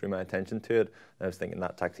game, drew my attention to it, and I was thinking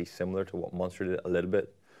that's actually similar to what Munster did a little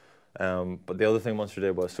bit. But the other thing Munster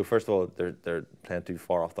did was, so first of all, they're playing too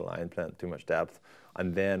far off the line, playing too much depth,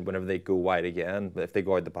 and then whenever they go wide again, if they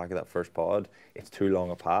go out the back of that first pod, it's too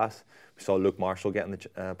long a pass. We saw Luke Marshall getting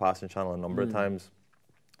the passing channel a number of times,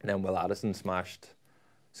 and then Will Addison smashed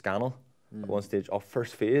Scannell at one stage off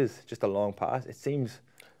first phase, just a long pass. It seems.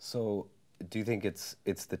 So, do you think it's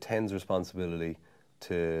the 10's responsibility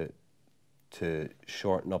to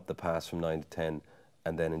shorten up the pass from 9 to 10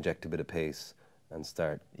 and then inject a bit of pace and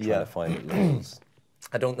start trying to find levels?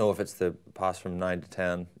 I don't know if it's the pass from 9 to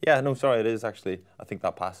 10. Yeah, no, sorry, it is actually. I think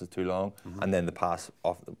that pass is too long, and then the pass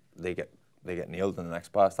off they get nailed in the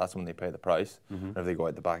next pass. That's when they pay the price. And if they go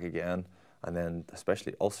out the back again, and then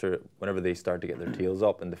especially Ulster, whenever they start to get their tails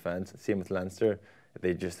up in defence, same with Leinster,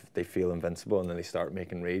 they feel invincible, and then they start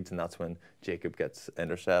making reads, and that's when Jacob gets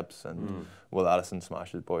intercepts and Will Addison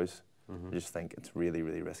smashes boys. You just think it's really,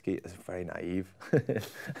 really risky. It's very naive.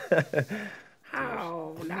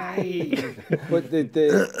 How naive!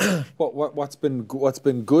 But what's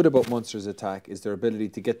been good about Munster's attack is their ability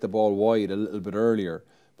to get the ball wide a little bit earlier.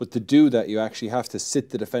 But to do that, you actually have to sit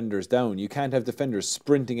the defenders down. You can't have defenders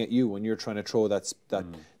sprinting at you when you're trying to throw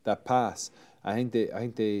that pass. I think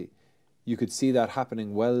you could see that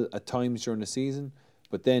happening well at times during the season.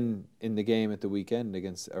 But then in the game at the weekend the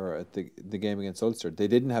game against Ulster, they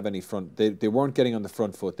didn't have any front. They weren't getting on the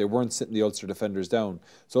front foot. They weren't sitting the Ulster defenders down.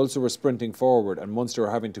 So Ulster were sprinting forward, and Munster were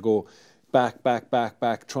having to go back,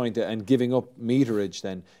 trying to and giving up meterage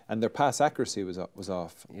then, and their pass accuracy was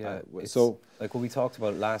off. Yeah, so like what we talked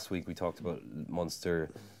about last week, we talked about Munster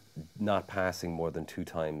not passing more than 2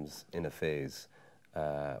 times in a phase,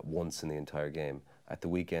 once in the entire game. At the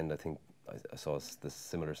weekend, I think I saw the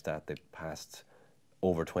similar stat. They passed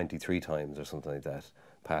over 23 times or something like that,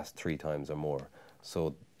 passed 3 times or more.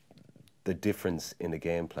 So the difference in a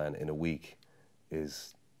game plan in a week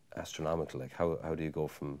is astronomical. Like how do you go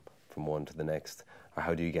from one to the next, or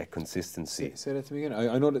how do you get consistency? Say that to me again.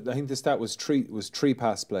 I know that I think the stat was three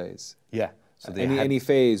pass plays. Yeah. So any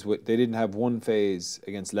phase, they didn't have one phase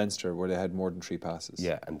against Leinster where they had more than 3 passes.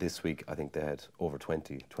 Yeah, and this week I think they had over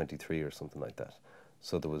 23 or something like that.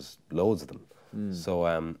 So there was loads of them. So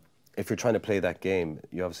if you're trying to play that game,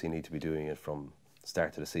 you obviously need to be doing it from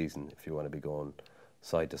start to the season if you want to be going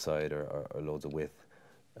side to side or loads of width.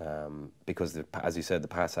 Because, as you said, the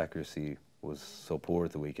pass accuracy was so poor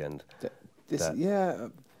at the weekend.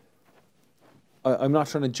 I'm not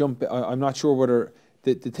trying to jump. I'm not sure whether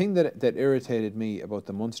the thing that irritated me about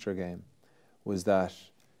the Munster game was that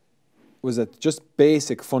just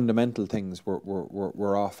basic fundamental things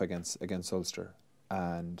were off against Ulster,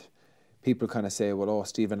 and people kind of say, well,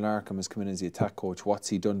 Stephen Larkham has come in as the attack coach. What's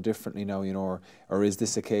he done differently now, or is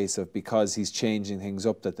this a case of because he's changing things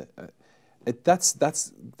up that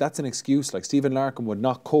that's an excuse. Like, Stephen Larkham would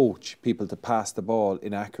not coach people to pass the ball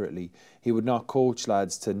inaccurately. He would not coach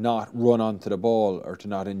lads to not run onto the ball or to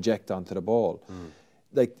not inject onto the ball.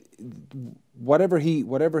 Like, whatever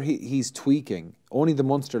he's tweaking, only the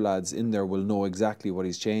Munster lads in there will know exactly what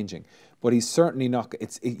he's changing. But he's certainly not.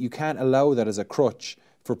 You can't allow that as a crutch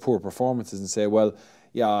for poor performances and say, well,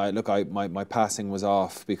 yeah, look, my passing was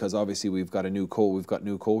off because obviously we've got new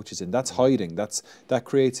coaches, and that's hiding. That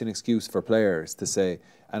creates an excuse for players to say,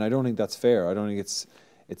 and I don't think that's fair. I don't think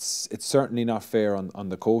it's certainly not fair on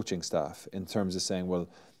the coaching staff in terms of saying, well,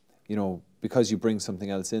 because you bring something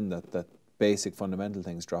else in that basic fundamental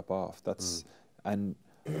things drop off. And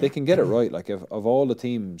they can get it right. Like, of all the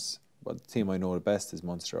teams, well, the team I know the best is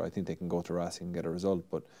Munster. I think they can go to Racing and get a result,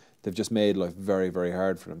 but they've just made life very, very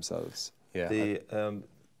hard for themselves. Yeah.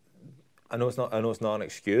 I know it's not an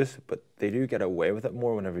excuse, but they do get away with it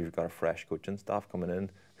more whenever you've got a fresh coaching staff coming in.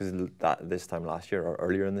 Because this time last year, or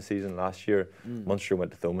earlier in the season last year, Munster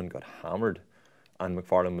went to Thomond, got hammered, and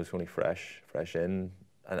McFarlane was only fresh in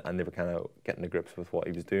and they were kind of getting to grips with what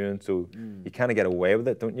he was doing. So you kind of get away with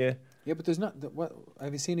it, don't you? Yeah, but there's not.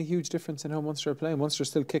 Have you seen a huge difference in how Munster are playing? Munster's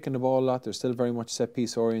still kicking the ball a lot. They're still very much set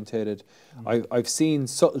piece orientated. I've seen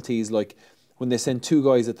subtleties like when they send two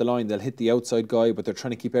guys at the line, they'll hit the outside guy, but they're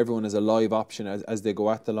trying to keep everyone as a live option as they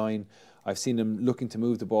go at the line. I've seen them looking to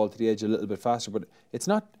move the ball to the edge a little bit faster, but it's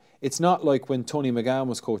not like when Tony McGann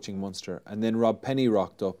was coaching Munster and then Rob Penny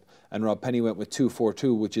rocked up and Rob Penny went with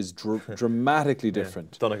 2-4-2, which is dramatically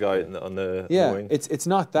different. Donegal on the wing. It's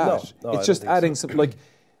not that. No, it's just adding some like.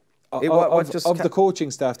 Of the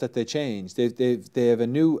coaching staff that they changed, they have a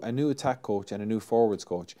new attack coach and a new forwards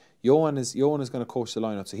coach. Johan is going to coach the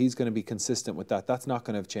lineup, so he's going to be consistent with that. That's not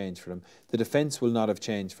going to have changed for them. The defence will not have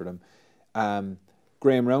changed for them.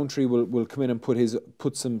 Graham Rowntree will come in and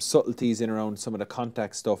put some subtleties in around some of the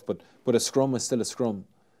contact stuff, but a scrum is still a scrum.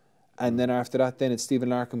 And then after that, then it's Stephen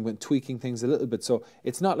Larkham went tweaking things a little bit. So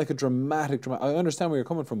it's not like a dramatic. I understand where you're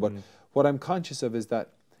coming from, but what I'm conscious of is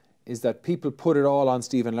that people put it all on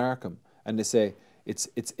Stephen Larkham and they say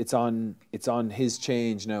it's on his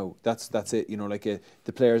change now. That's it.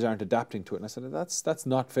 The players aren't adapting to it. And I said that's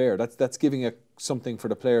not fair. That's giving something for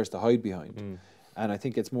the players to hide behind. And I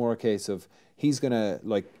think it's more a case of he's going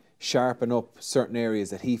to sharpen up certain areas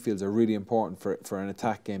that he feels are really important for an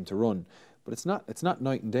attack game to run. But it's not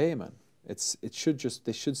night and day, man. They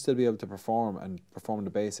should still be able to perform the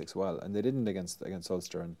basics well, and they didn't against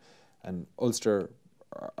Ulster, and Ulster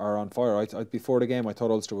are on fire. Before the game, I thought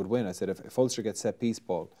Ulster would win. I said if Ulster gets set piece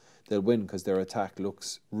ball, they'll win because their attack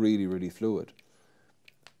looks really, really fluid.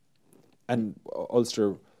 And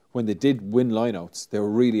Ulster, when they did win lineouts, they were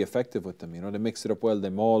really effective with them. They mixed it up well, they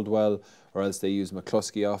mauled well, or else they used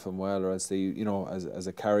McCluskey off them well, or else they, as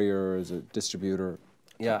a carrier, as a distributor.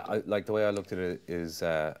 Yeah, the way I looked at it is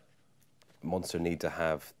Munster need to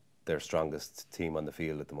have their strongest team on the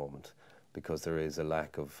field at the moment because there is a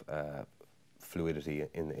lack of fluidity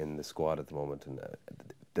in the squad at the moment, and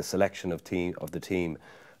the selection of the team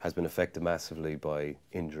has been affected massively by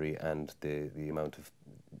injury and the amount of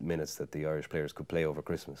minutes that the Irish players could play over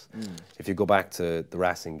Christmas. If you go back to the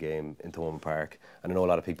Racing game in Thomond Park, and I know a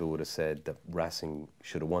lot of people would have said that Racing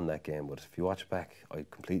should have won that game, but if you watch back, I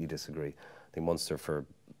completely disagree. I think Munster for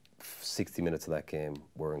 60 minutes of that game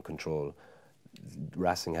were in control.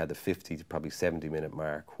 Racing had the 50 to probably 70 minute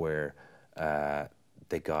mark where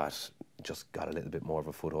they just got a little bit more of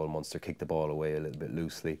a foothold. Munster kicked the ball away a little bit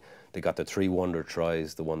loosely. They got the 3 wonder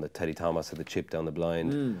tries, the one that Teddy Thomas had the chip down the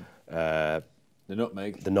blind. The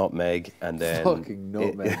nutmeg. The nutmeg, and then fucking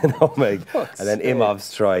nutmeg. Nutmeg, and then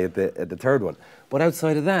Imov's try at the third one. But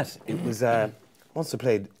outside of that, it was Munster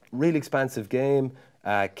played really expansive game,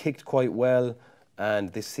 kicked quite well,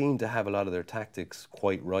 and they seemed to have a lot of their tactics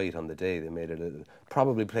quite right on the day. They made could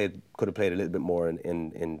have played a little bit more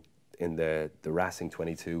in the Racing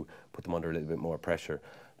 22, put them under a little bit more pressure.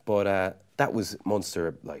 But that was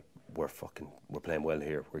Munster. We're playing well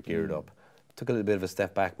here. We're geared up. Took a little bit of a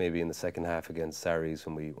step back maybe in the second half against Sarries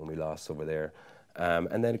when we lost over there,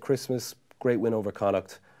 and then Christmas, great win over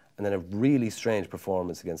Connacht, and then a really strange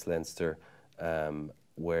performance against Leinster,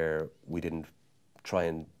 where we didn't try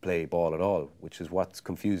and play ball at all, which is what's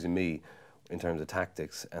confusing me in terms of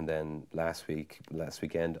tactics. And then last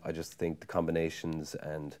weekend, I just think the combinations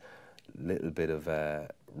and little bit of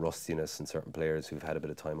rustiness in certain players who've had a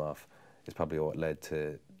bit of time off is probably what led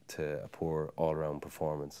to a poor all-round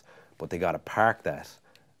performance. But they got to park that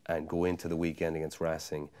and go into the weekend against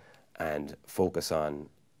Racing and focus on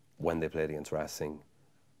when they played against Racing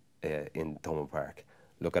in Thomond Park.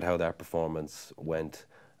 Look at how that performance went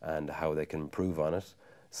and how they can improve on it.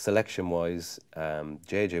 Selection-wise,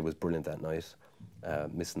 JJ was brilliant that night.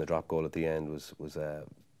 Missing the drop goal at the end was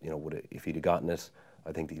if he'd have gotten it,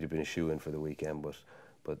 I think he'd have been a shoe-in for the weekend.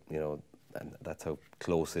 But and that's how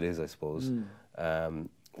close it is, I suppose.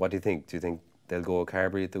 What do you think? Do you think they'll go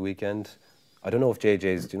Carberry at the weekend? I don't know if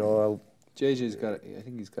JJ's. Do you know? JJ's got. I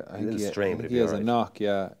think he's got. I think he has a knock.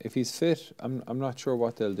 Yeah, if he's fit, I'm not sure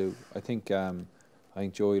what they'll do. I think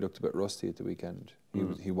Joey looked a bit rusty at the weekend.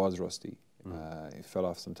 He was rusty. He fell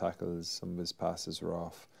off some tackles. Some of his passes were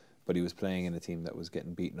off, but he was playing in a team that was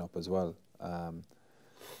getting beaten up as well.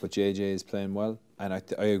 But JJ is playing well, and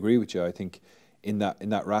I agree with you. I think in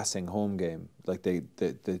that Racing home game, like they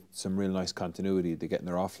some real nice continuity. They're getting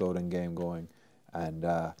their offloading game going, and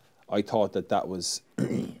I thought that was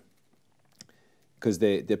because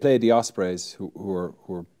they played the Ospreys, who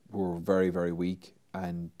were very, very weak,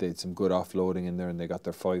 and they had some good offloading in there, and they got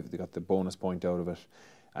the bonus point out of it.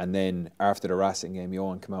 And then after the Racing game,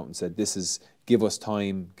 Johan came out and said, give us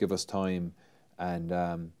time,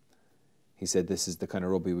 and he said, this is the kind of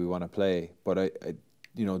rugby we want to play. But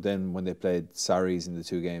you know, then when they played Sarries in the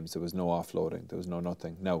 2 games, there was no offloading, there was no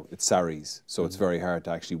nothing. Now it's Sarries, so it's very hard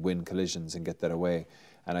to actually win collisions and get that away.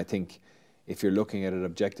 And I think if you're looking at it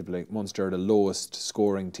objectively, Munster are the lowest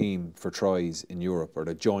scoring team for tries in Europe, or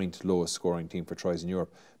the joint lowest scoring team for tries in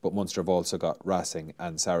Europe. But Munster have also got Racing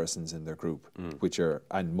and Saracens in their group,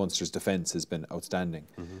 and Munster's defence has been outstanding.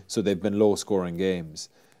 So they've been low scoring games.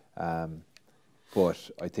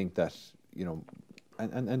 But I think that, you know,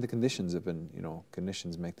 and the conditions have been, you know,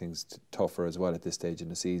 conditions make things tougher as well at this stage in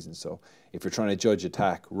the season. So if you're trying to judge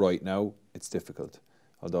attack right now, it's difficult.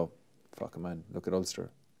 Although, fuck man, look at Ulster.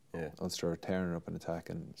 Yeah. Ulster are tearing up an attack,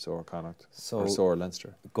 and so are Connacht, So or so are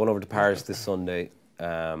Leinster. going over to Paris this Sunday.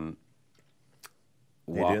 Are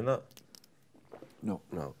you doing that? No.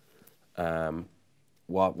 No.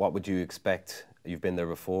 What would you expect? You've been there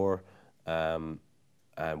before, and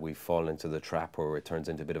we've fallen into the trap where it turns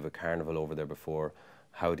into a bit of a carnival over there before.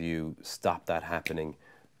 How do you stop that happening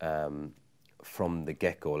from the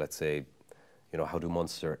get-go? Let's say, you know, how do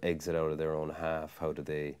Munster exit out of their own half? How do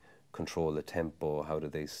they control the tempo? How do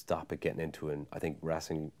they stop it getting into it? I think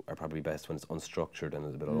Racing are probably best when it's unstructured and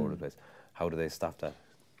it's a bit all over the place. How do they stop that?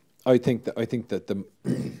 I think that the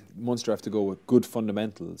Munster have to go with good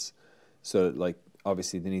fundamentals. So, like,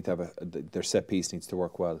 obviously they need to have their set piece needs to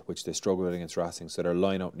work well, which they struggle with against Racing. So their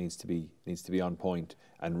line-out needs to be on point.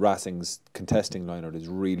 And Racing's contesting line-out is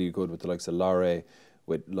really good with the likes of Larre,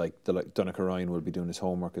 with like Donncha Ryan will be doing his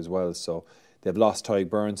homework as well. So they've lost Tyg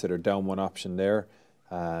Burns, so they're down one option there.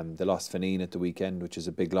 They lost Fineen at the weekend, which is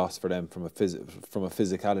a big loss for them from a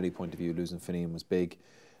physicality point of view. Losing Fineen was big.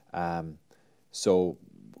 So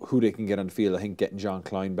who they can get on the field, I think getting John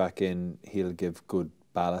Klein back in, he'll give good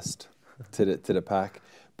ballast to the pack.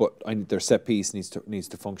 But their set piece needs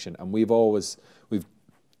to function, and we've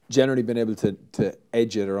generally been able to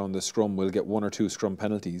edge it around the scrum. We'll get 1 or 2 scrum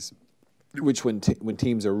penalties, which when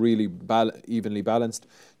teams are really evenly balanced,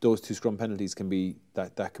 those 2 scrum penalties can be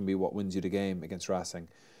that can be what wins you the game against Racing.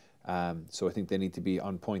 So I think they need to be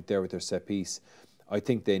on point there with their set piece. I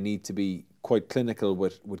think they need to be quite clinical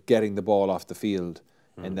with getting the ball off the field,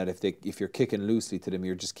 and that if you're kicking loosely to them,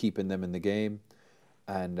 you're just keeping them in the game.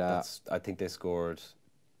 And I think they scored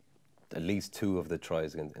at least 2 of the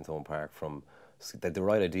tries in Thomond Park from the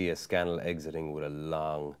right idea. Scannell exiting with a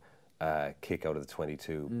long kick out of the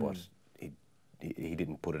 22, but he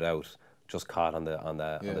didn't put it out. Just caught on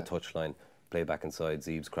the touchline. Play back inside.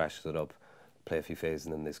 Zeebs crashes it up. Play a few phases,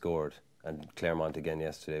 and then they scored. And Claremont again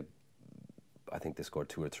yesterday. I think they scored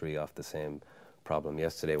 2 or 3 off the same problem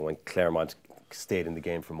yesterday. When Claremont stayed in the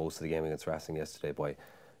game for most of the game against Racing yesterday, by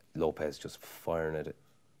Lopez just firing it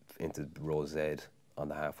into row Z on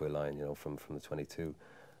the halfway line, you know, from the 22.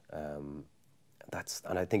 And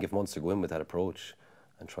I think if Munster go in with that approach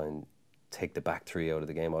and try and take the back 3 out of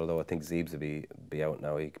the game, although I think Zeebs will be out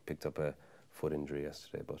now. He picked up a foot injury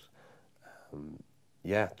yesterday, but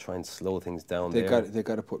try and slow things down. They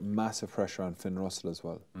got to put massive pressure on Finn Russell as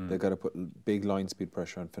well. They got to put big line speed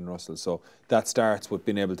pressure on Finn Russell. So that starts with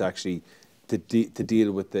being able to actually to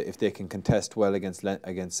deal with if they can contest well against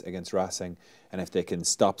Racing, and if they can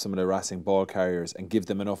stop some of the Racing ball carriers and give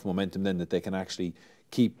them enough momentum then that they can actually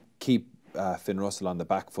keep Finn Russell on the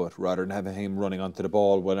back foot rather than having him running onto the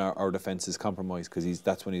ball when our defence is compromised, because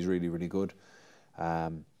that's when he's really, really good.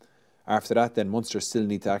 After that, then Munster still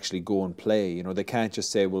need to actually go and play. You know, they can't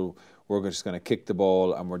just say, well, we're just going to kick the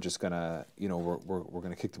ball and we're just going to, you know, we're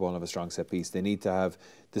going to kick the ball and have a strong set piece. They need to have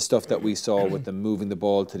the stuff that we saw with them moving the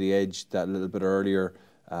ball to the edge that little bit earlier.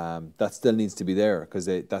 That still needs to be there, because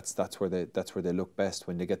that's where they look best,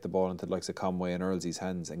 when they get the ball into the likes of Conway and Earlsy's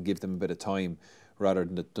hands and give them a bit of time rather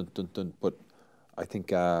than the dun dun dun. But I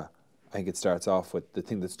think it starts off with the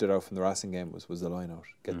thing that stood out from the Racing game was the line out.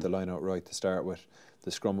 Get the line out right to start with. The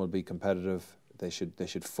scrum will be competitive. They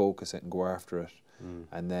should focus it and go after it,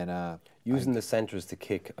 and then using the centres to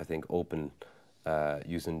kick. I think open,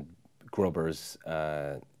 using grubbers,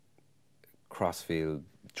 crossfield,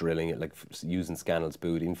 drilling it, like using Scannell's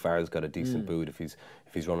boot. Even Farrell's got a decent boot if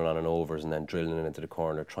he's running on an overs and then drilling it into the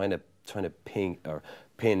corner, trying to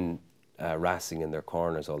pin Racing in their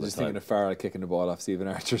corners all the time. Just thinking of Farrell kicking the ball off Stephen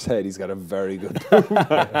Archer's head. He's got a very good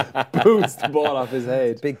boots the ball off his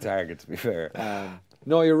head. Big target, to be fair.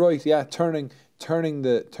 No, you're right. Yeah, turning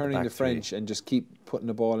the French 3. and just keep putting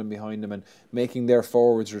the ball in behind them and making their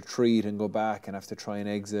forwards retreat and go back and have to try and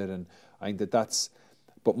exit. And I think that's.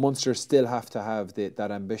 But Munster still have to have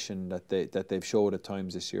that ambition that they've showed at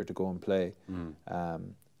times this year to go and play.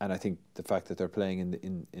 And I think the fact that they're playing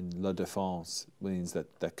in La Défense means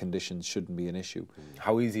that conditions shouldn't be an issue.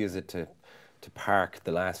 How easy is it to park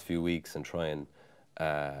the last few weeks and try and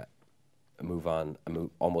move on and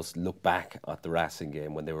almost look back at the Racing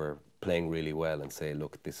game when they were playing really well and say,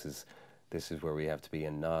 look, this is where we have to be,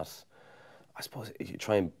 and not, I suppose, you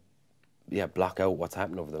try and block out what's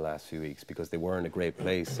happened over the last few weeks, because they were in a great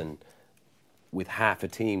place, and with half a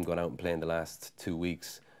team going out and playing the last 2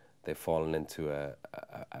 weeks, they've fallen into a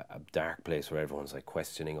dark place where everyone's like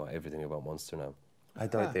questioning everything about Munster now. I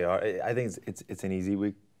doubt they are. I think it's an easy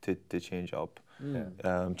week to change up.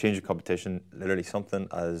 Change of competition, literally something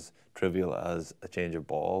as trivial as a change of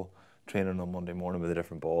ball. Training on Monday morning with a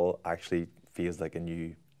different ball actually feels like a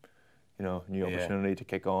new opportunity to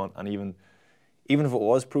kick on. And even if it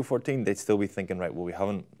was Pro14, they'd still be thinking, right, well, we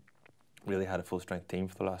haven't really had a full strength team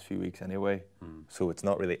for the last few weeks anyway. So it's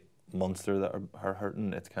not really Munster that are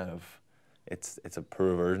hurting. It's kind of it's a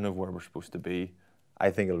poor version of where we're supposed to be. I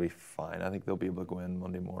think it'll be fine. I think they'll be able to go in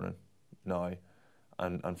Monday morning now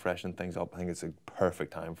and freshen things up. I think it's a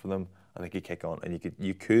perfect time for them. I think you kick on, and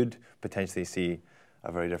you could potentially see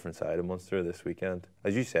a very different side of Munster this weekend.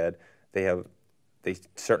 As you said, they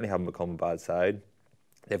certainly haven't become a bad side.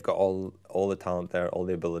 They've got all the talent there, all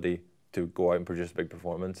the ability to go out and produce a big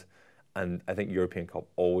performance. And I think European Cup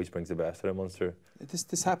always brings the best out of Munster.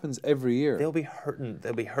 This happens every year. They'll be hurting.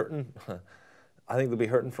 I think they'll be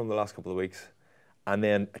hurting from the last couple of weeks. And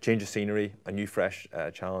then a change of scenery, a new fresh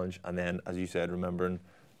challenge, and then, as you said, remembering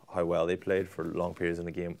how well they played for long periods in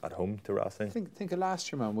the game at home to Racing. Think of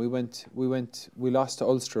last year, man. We lost to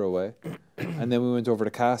Ulster away, and then we went over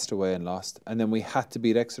to Castaway and lost, and then we had to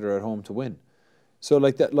beat Exeter at home to win. So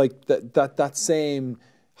that same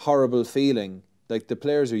horrible feeling, like the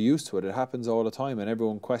players are used to it. It happens all the time, and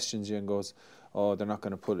everyone questions you and goes, "Oh, they're not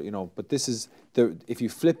going to put it," But this is if you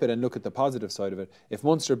flip it and look at the positive side of it. If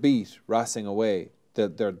Munster beat Racing away,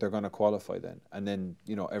 they're going to qualify then, and then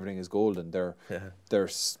everything is golden. They're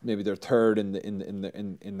maybe they're third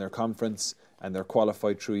in their conference, and they're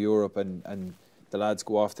qualified through Europe, and the lads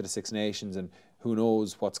go off to the Six Nations, and who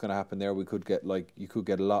knows what's going to happen there. You could get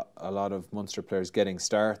a lot of Munster players getting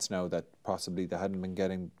starts now that possibly they hadn't been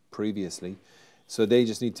getting previously. So they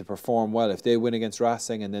just need to perform well. If they win against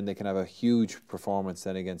Racing, and then they can have a huge performance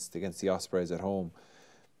then against the Ospreys at home,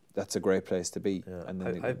 that's a great place to be. Yeah. And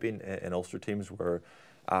then I've been in Ulster teams where,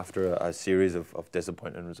 after a series of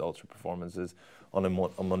disappointing results or performances, on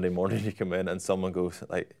Monday morning you come in and someone goes,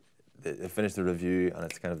 like, they finish the review and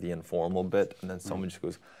it's kind of the informal bit, and then someone just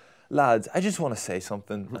goes, "Lads, I just want to say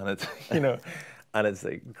something," and it's and it's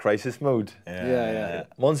like crisis mode. Yeah.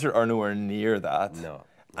 Munster are nowhere near that. No.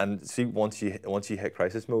 And see, once you hit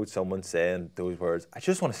crisis mode, someone's saying those words, "I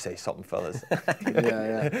just want to say something, fellas."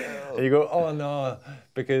 Yeah. And you go, "Oh no,"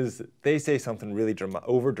 because they say something really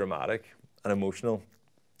over dramatic and emotional,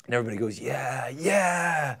 and everybody goes,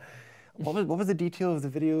 "Yeah." What was the detail of the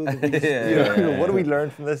video? What do we learn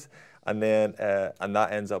from this? And then and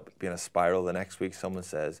that ends up being a spiral. The next week, someone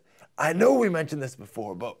says, "I know we mentioned this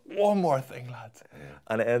before, but one more thing, lads,"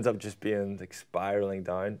 and it ends up just being like spiraling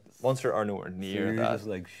down. Munster are nowhere near that. Just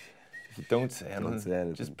like, don't say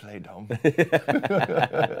anything. Just play dumb.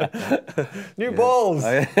 New Yeah. balls.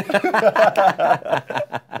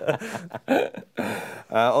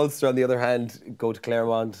 Ulster, on the other hand, go to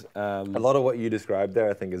Claremont. A lot of what you described there,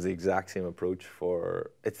 I think, is the exact same approach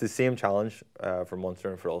it's the same challenge for Munster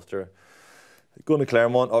and for Ulster. Going to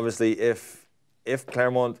Claremont, obviously, if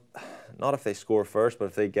Claremont, not if they score first, but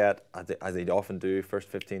if they get, as they often do, first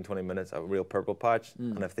 15, 20 minutes, a real purple patch,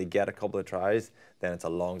 and if they get a couple of tries, then it's a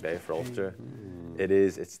long day for Ulster.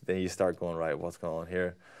 Then you start going, right, what's going on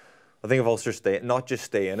here? I think if Ulster not just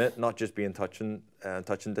stay in it, not just be in touching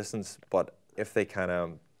distance, but if they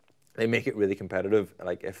they make it really competitive,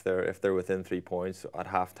 like if they're within 3 points at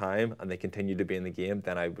half time and they continue to be in the game,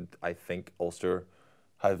 then I think Ulster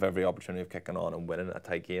have every opportunity of kicking on and winning a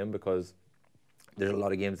tight game, because there's a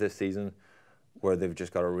lot of games this season where they've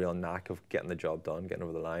just got a real knack of getting the job done, getting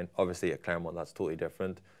over the line. Obviously at Claremont that's totally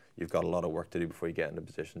different. You've got a lot of work to do before you get in a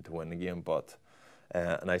position to win the game, but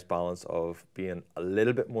a nice balance of being a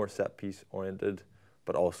little bit more set piece oriented,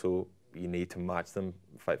 but also you need to match them,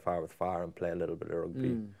 fight fire with fire, and play a little bit of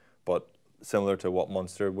rugby. But similar to what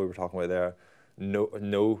Munster we were talking about there,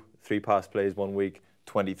 no 3-pass plays one week,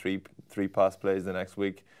 23 3-pass plays the next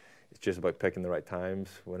week. It's just about picking the right times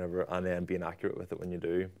whenever, and then being accurate with it when you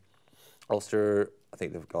do. Ulster, I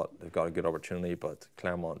think they've got a good opportunity, but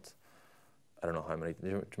Claremont, I don't know how many. Do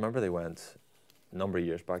you remember they went a number of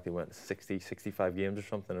years back? They went 60, 65 games or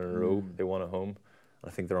something in a row. They won at home.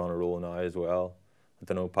 And I think they're on a roll now as well. I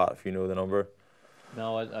don't know, Pat, if you know the number.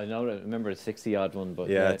 No, I know. I remember a 60-odd one, but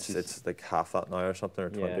yeah, it's like half that now or something, or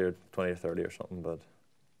 20 or 30 or something.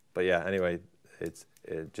 But yeah, anyway, it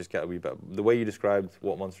just get a wee bit. The way you described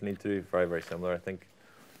what Munster need to do, very very similar. I think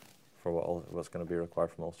for what's going to be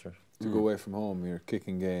required from Ulster. To go away from home, your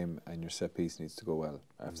kicking game and your set piece needs to go well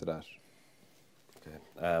after that. Okay.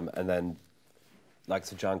 And then, like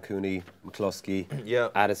so John Cooney, McCluskey, Yeah.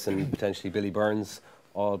 Addison, potentially Billy Burns,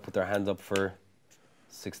 all put their hand up for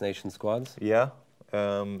Six Nations squads. Yeah.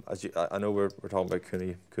 I know we're talking about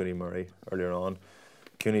Cooney Murray earlier on.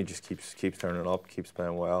 Cooney just keeps turning up, keeps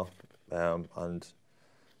playing well, and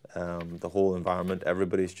the whole environment,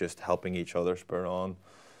 everybody's just helping each other spur on.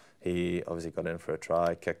 He obviously got in for a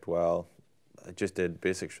try, kicked well, just did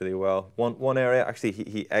basics really well. One area, actually,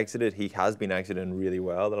 he has been exiting really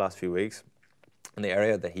well the last few weeks. And the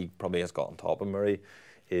area that he probably has got on top of Murray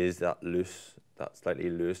is that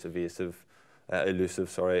slightly loose, elusive,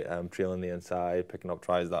 trailing the inside, picking up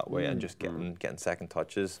tries that way, and just getting second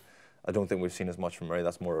touches. I don't think we've seen as much from Murray.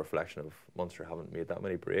 That's more a reflection of Munster haven't made that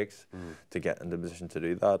many breaks to get in the position to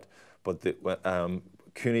do that. But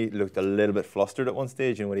Cooney looked a little bit flustered at one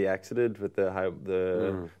stage, when he exited with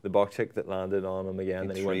the box kick that landed on him again.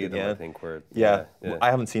 Then he went again. I think yeah. I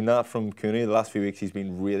haven't seen that from Cooney. The last few weeks he's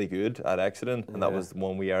been really good at exiting, and that was the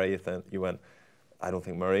one wee area you went, I don't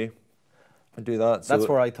think Murray would do that. That's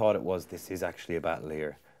where I thought it was. This is actually a battle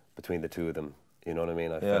here between the two of them. You know what I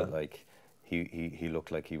mean? I felt like he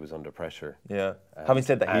looked like he was under pressure. Yeah. Having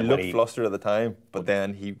said that, he looked flustered at the time, but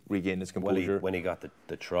then he regained his composure. When he got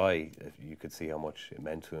the try, you could see how much it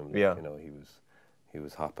meant to him. Yeah. You know, he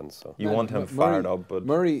was hopping. So you want him fired up, but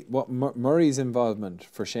Murray's involvement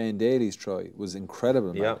for Shane Daly's try was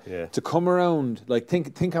incredible, man. Yeah. To come around, like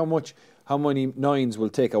think how many nines will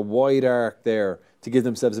take a wide arc there to give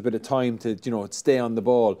themselves a bit of time to stay on the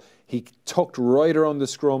ball. He tucked right around the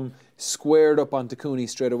scrum, squared up onto Cooney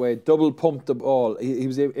straight away, double pumped the ball. He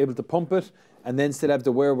was able to pump it and then still have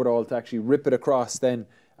the wherewithal to actually rip it across then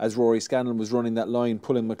as Rory Scanlon was running that line,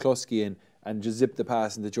 pulling McCluskey in, and just zip the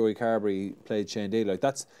pass into Joey Carberry, played Shane Daly. Like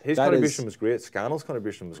his contribution was great. Scannell's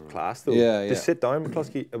contribution was class though. Yeah. To sit down,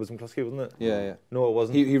 McCluskey. It was McCluskey, wasn't it? Yeah. No, it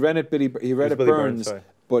wasn't. He ran it Burns, sorry.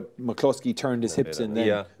 but McCluskey turned his hips in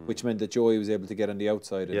then, which meant that Joey was able to get on the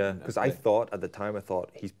outside. Yeah, because I thought at the time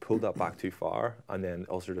he's pulled that back too far, and then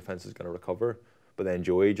Ulster defence is going to recover. But then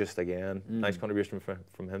Joey just again, nice contribution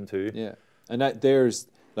from him too. Yeah, and there's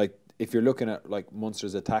like, if you're looking at like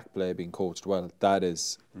Munster's attack play being coached well, that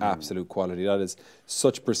is absolute quality. That is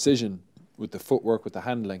such precision with the footwork, with the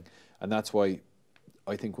handling, and that's why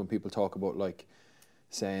I think when people talk about like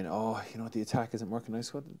saying, oh, the attack isn't working,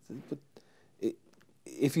 but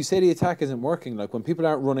if you say the attack isn't working, like when people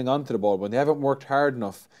aren't running onto the ball, when they haven't worked hard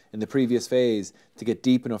enough in the previous phase to get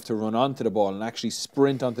deep enough to run onto the ball and actually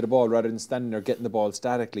sprint onto the ball rather than standing there getting the ball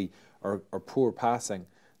statically, or poor passing,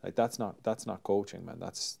 like that's not coaching, man.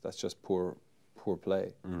 That's just poor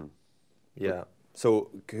play. Yeah. So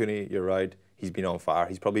Cooney, you're right. He's been on fire.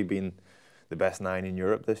 He's probably been the best 9 in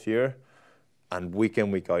Europe this year, and week in,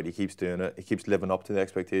 week out, he keeps doing it. He keeps living up to the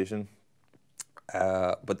expectation.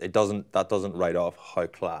 But that doesn't write off how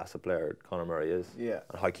class a player Conor Murray is,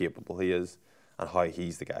 and how capable he is, and how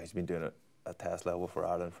he's the guy who's been doing it at test level for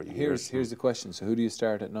Ireland for years. Here's the question. So who do you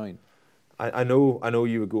start at 9? I know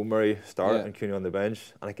you would go Murray start and Cooney on the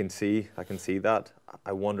bench, and I can see that.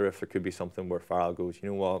 I wonder if there could be something where Farrell goes, you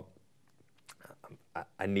know what,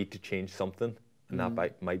 I need to change something, and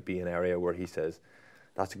that might be an area where he says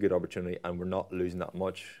that's a good opportunity, and we're not losing that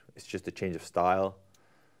much. It's just a change of style.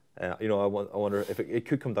 I wonder if it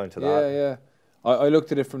could come down to that. Yeah. I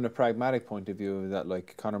looked at it from the pragmatic point of view that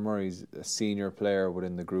like Conor Murray's a senior player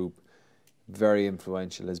within the group, very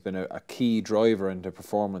influential, has been a key driver in the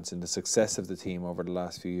performance and the success of the team over the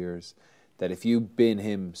last few years. That if you bin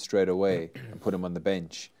him straight away and put him on the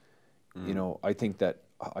bench, I think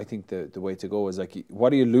the way to go is like,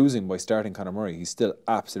 what are you losing by starting Conor Murray? He's still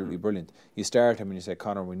absolutely brilliant. You start him and you say,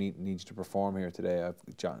 Conor, we need you to perform here today.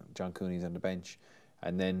 John Cooney's on the bench.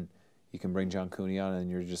 And then you can bring John Cooney on and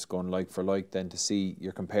you're just going like for like then to see,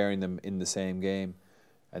 you're comparing them in the same game,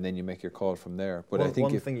 and then you make your call from there. But I think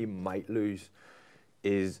one thing you might lose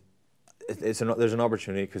is there's an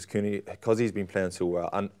opportunity because Cooney, because he's been playing so well,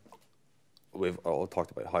 and we've all talked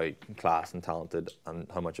about how class and talented and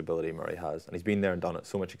how much ability Murray has, and he's been there and done it,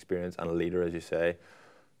 so much experience and a leader, as you say.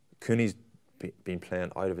 Cooney's been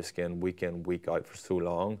playing out of his skin week in, week out for so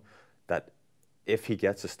long that if he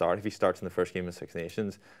gets a start, if he starts in the first game of Six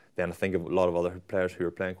Nations, then I think of a lot of other players who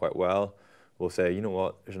are playing quite well will say, you know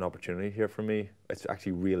what, there's an opportunity here for me. It's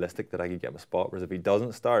actually realistic that I could get my spot. Whereas if he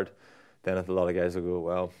doesn't start, then a lot of guys will go,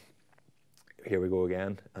 well, here we go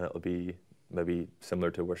again, and it'll be maybe similar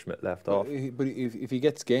to where Schmidt left off. But if he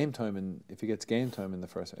gets game time in the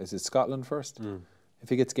first, is it Scotland first? If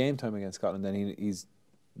he gets game time against Scotland, then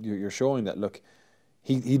you're showing that, look,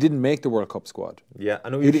 he didn't make the World Cup squad. Yeah, I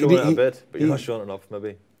know you're showing it a bit, but you're not showing enough,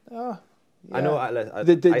 maybe. Yeah. I know. I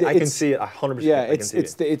can see it 100%. Yeah,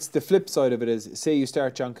 it's the flip side of it is, say you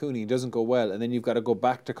start John Cooney, he doesn't go well, and then you've got to go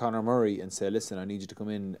back to Conor Murray and say, listen, I need you to come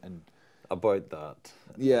in and. About that.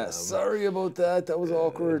 Yeah, sorry about that. That was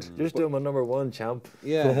awkward. Just doing my #1, champ.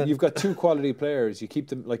 Yeah, you've got 2 quality players. You keep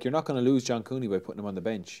them, like, you're not going to lose John Cooney by putting him on the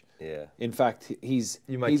bench. Yeah. In fact,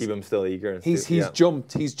 you might keep him still eager. And he's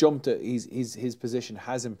jumped. His position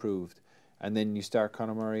has improved. And then you start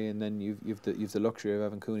Conor Murray, and then you've the luxury of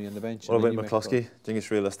having Cooney on the bench. What about McCluskey? Do you think it's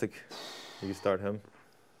realistic? You can start him.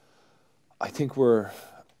 I think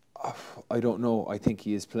I don't know. I think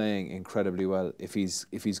he is playing incredibly well. If he's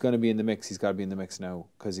going to be in the mix, he's got to be in the mix now,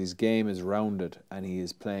 because his game is rounded and he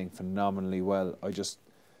is playing phenomenally well. I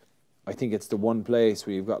think it's the one place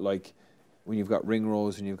where you've got, like, when you've got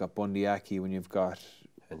Ringrose, when you've got Bundy Aki, when you've got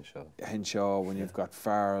Henshaw, when you've got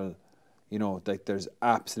Farrell, you know, like, there's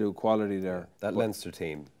absolute quality there. That Leinster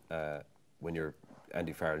team, when you're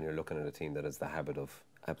Andy Farrell and you're looking at a team that has the habit of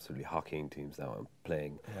absolutely hockeying teams now and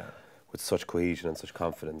playing with such cohesion and such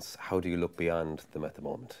confidence, how do you look beyond them at the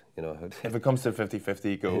moment? You know, if it comes to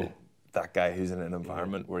 50-50, go that guy who's in an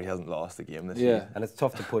environment where he hasn't lost a game this year. And it's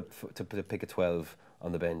tough to pick a 12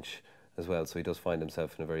 on the bench as well, so he does find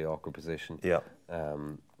himself in a very awkward position. Yeah.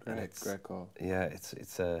 Great call. Yeah,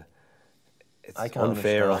 it's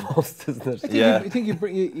unfair almost, isn't it? I think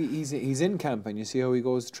he's in camp, and you see how he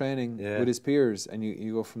goes training with his peers, and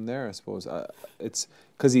you go from there, I suppose. It's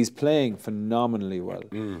because he's playing phenomenally well.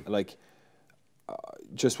 Like,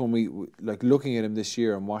 just when we like looking at him this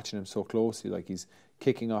year and watching him so closely, like, he's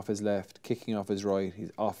kicking off his left, kicking off his right,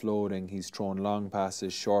 he's offloading, he's throwing long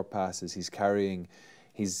passes, short passes, he's carrying,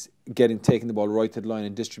 he's taking the ball right to the line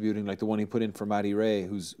and distributing, like the one he put in for Matty Ray,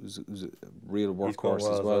 who's a real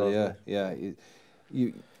workhorse as well.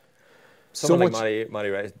 Someone like Matty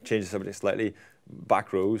Ray, changes the subject slightly.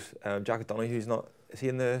 Back rows, Jack O'Donoghue's not. Is he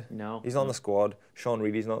in the? No. He's on the squad. Sean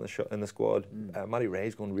Reedy's not in the squad. Matty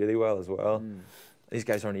Ray's going really well as well. These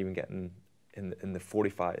guys aren't even getting in the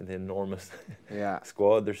 45 in the enormous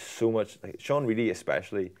squad. There's so much. Like Sean Reedy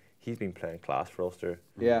especially, he's been playing class for Ulster.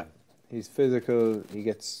 Yeah, he's physical. He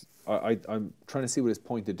gets. I'm trying to see what his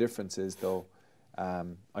point of difference is, though.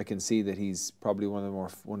 I can see that he's probably one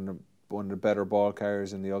of the better ball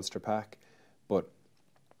carriers in the Ulster pack, but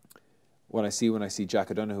when I see Jack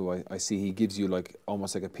O'Donoghue, I see he gives you like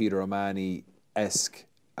almost like a Peter O'Mahony-esque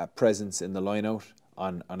presence in the line-out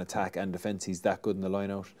on attack and defence. He's that good in the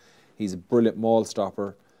line-out. He's a brilliant maul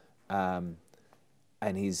stopper, and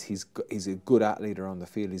he's a good athlete around the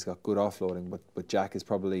field. He's got good offloading, but Jack is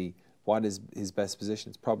probably, what is his best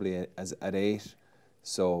position? It's probably at 8.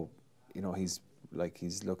 So, you know, he's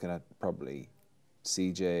looking at probably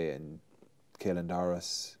CJ and Caelan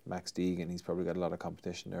Doris, Max Deegan. He's probably got a lot of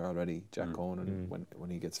competition there already. Jack Conan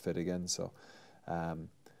when he gets fit again. So,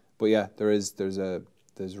 but yeah, there's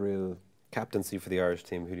real captaincy for the Irish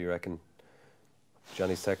team. Who do you reckon?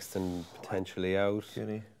 Johnny Sexton potentially out.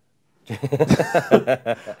 Ginny.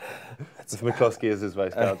 McCluskey is his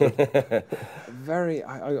vice captain.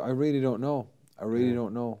 I really don't know. I really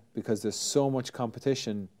don't know, because there's so much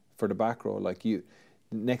competition for the back row. Like,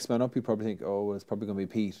 next man up, you probably think, oh, well, it's probably going to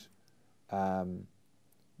be Pete.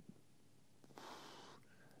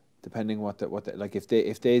 Depending what like if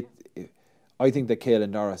I think that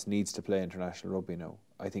Caelan Doris needs to play international rugby now.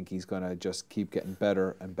 I think he's going to just keep getting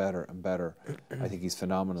better and better and better. I think he's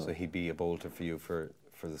phenomenal. So he'd be a bolter for you for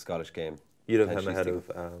the Scottish game. You'd have him ahead of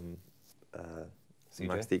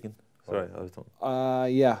Max Deegan. Sorry, I was talking.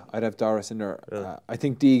 Yeah, I'd have Doris in there. Really? I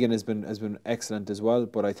think Deegan has been excellent as well,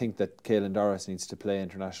 but I think that Caelan Doris needs to play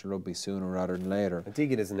international rugby sooner rather than later. And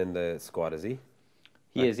Deegan isn't in the squad, is he?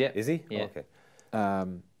 He is, yeah. Is he? Yeah. Oh, okay.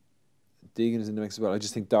 Deegan is in the mix as well. I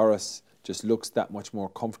just think Doris just looks that much more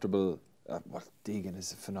comfortable. Well, Deegan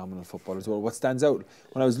is a phenomenal footballer as well. What stands out,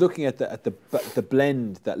 when I was looking at the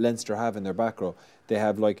blend that Leinster have in their back row, they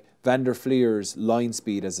have like Van der Fleer's line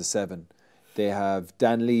speed as a 7. They have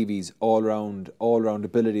Dan Levy's all round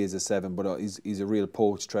ability as a 7, but he's a real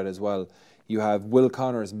poach threat as well. You have Will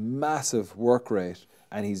Connor's massive work rate,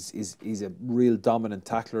 and he's a real dominant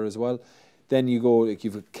tackler as well. Then you go, like,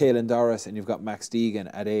 you've got Caelan Doris and you've got Max Deegan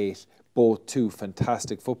at 8, both two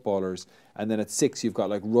fantastic footballers. And then at 6 you've got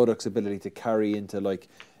like Ruddock's ability to carry into like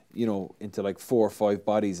 4 or 5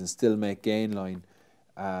 bodies and still make gain line.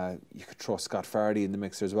 You could throw Scott Fardy in the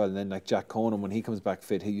mixer as well, and then like Jack Conan when he comes back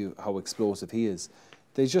fit, how explosive he is.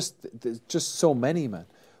 There's just so many, man.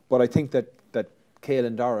 But I think that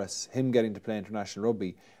Caelan Doris, him getting to play international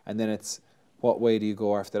rugby, and then it's what way do you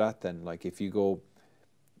go after that then? Like, if you go,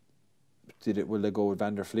 will they go with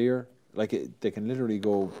Van der Fleer? they can literally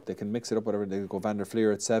go. They can mix it up. Whatever. They could go Van der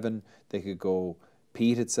Fleer at 7. They could go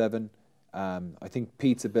Pete at 7. I think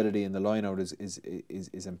Pete's ability in the line-out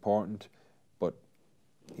is important, but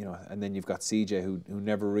you know, and then you've got CJ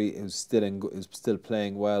who's still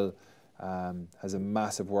playing well, has a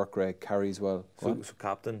massive work rate, carries well. So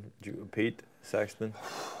captain, Pete, Sexton.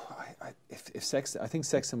 If Sexton, I think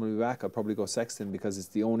Sexton will be back. I'll probably go Sexton because it's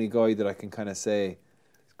the only guy that I can kind of say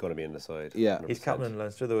He's going to be in the side. Yeah, 100%. He's captain in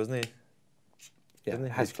Leinster though, isn't he? Yeah,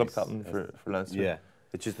 Isn't he? He's club captain for Leinster. Yeah.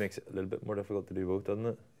 It just makes it a little bit more difficult to do both, doesn't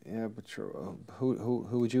it? Yeah, but sure. Who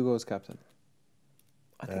would you go as captain?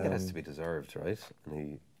 I think it has to be deserved, right? And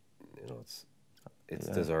he, you know, it's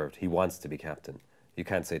deserved. He wants to be captain. You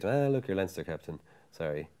can't say to him, look, you're Leinster captain.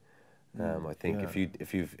 Sorry. I think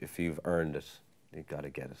if you've earned it, you've got to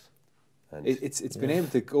get it. And It's been able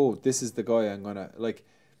to go. This is the guy I'm gonna like.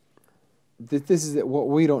 This is what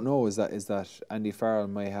we don't know is that Andy Farrell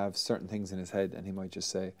may have certain things in his head, and he might just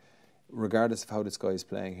say, regardless of how this guy is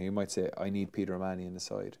playing, he might say, I need Peter O'Mahony in the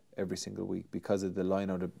side every single week because of the line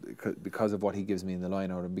out, because of what he gives me in the line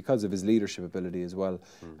out, and because of his leadership ability as well.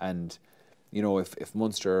 And you know, if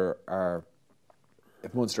Munster aren't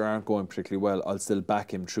going particularly well, I'll still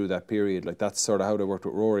back him through that period. Like that's sort of how they worked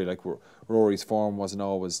with Rory. Like Rory's form wasn't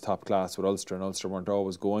always top class with Ulster, and Ulster weren't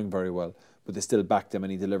always going very well, but they still backed him and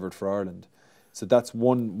he delivered for Ireland. So that's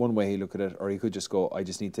one way he look at it. Or he could just go, I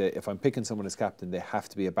just need to, if I'm picking someone as captain, they have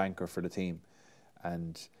to be a banker for the team,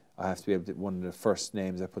 and I have to be able to, one of the first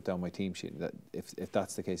names I put down my team sheet. That if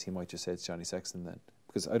that's the case, he might just say it's Johnny Sexton then,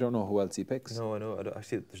 because I don't know who else he picks. No, I know.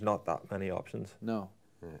 Actually, there's not that many options. No.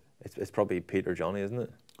 Yeah. It's probably Pete or Johnny, isn't it?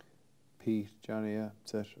 Pete, Johnny, yeah,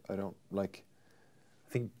 that's it. I don't like. I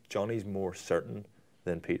think Johnny's more certain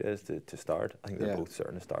than Pete is to start. I think they're both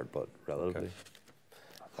certain to start, but relatively. Okay.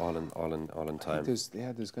 All in time. There's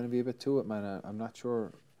going to be a bit to it, man. I'm not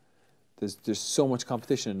sure. There's so much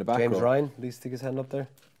competition in the back James row. Ryan, please stick his hand up there.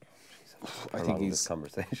 I think he's this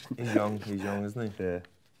conversation. He's young, isn't he? Yeah.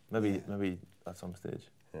 Maybe at some stage.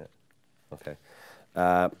 Yeah. Okay.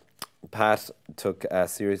 Pat took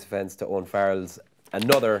serious offence to Owen Farrell's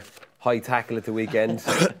another high tackle at the weekend.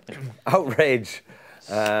 Outrage.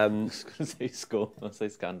 I was going to say skull, I was going to say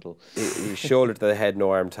scandal. He shoulder to the head, no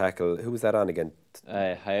arm tackle. Who was that on again?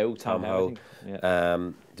 Tom Howe. Yeah.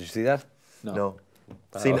 Did you see that? No.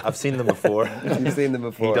 I've seen them before. You've seen them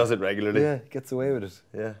before. He does it regularly. Yeah, gets away with it.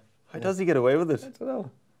 Yeah. How does he get away with it? I don't know.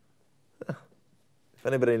 If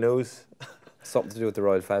anybody knows. Something to do with the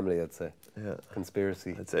royal family, I'd say. Yeah.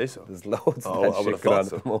 Conspiracy. I'd say so. There's loads of I that would shit have going on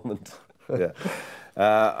thought at the moment. Yeah.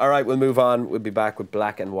 All right, we'll move on. We'll be back with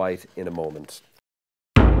Black and White in a moment.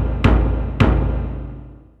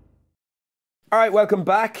 All right, welcome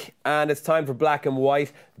back, and it's time for Black and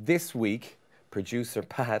White. This week, producer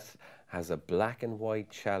Pat has a black and white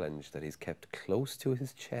challenge that he's kept close to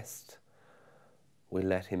his chest. We'll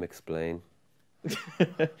let him explain.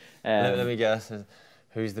 Let me guess.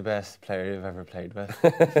 Who's the best player you've ever played with?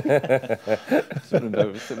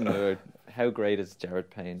 something about how great is Jared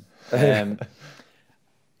Payne?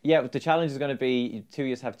 Yeah, the challenge is going to be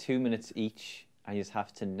you have 2 minutes each, and you just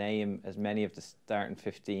have to name as many of the starting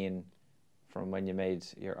 15 from when you made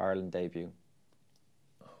your Ireland debut.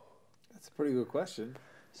 That's a pretty good question.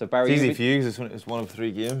 So Barry, it's easy for you because it's one of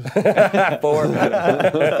 3 games. 4.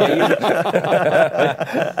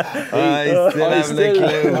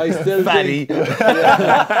 I still Fatty.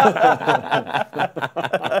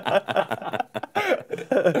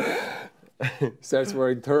 Starts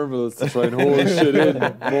wearing thermals to try and hold shit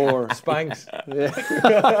in more. Spanks.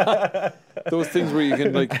 Yeah. Those things where you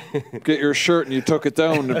can like get your shirt and you tuck it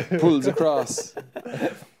down and it pulls across.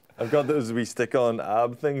 I've got those we stick on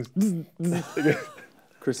ab things.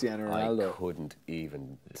 Cristiano Ronaldo. I couldn't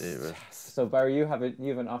even. So Barry, you have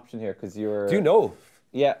an option here because you're. Do you know?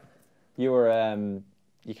 Yeah, you were.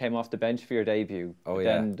 You came off the bench for your debut. Oh, but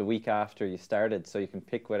yeah. Then the week after you started, so you can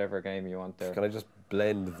pick whatever game you want there. Can I just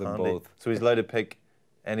blend them both? So he's allowed to pick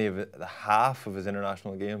any of the half of his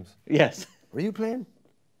international games. Yes. Were you playing?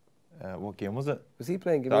 What game was it? Was he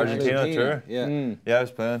playing? The Argentina tour. Yeah. Yeah, I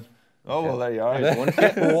was playing. Oh, well, there you are.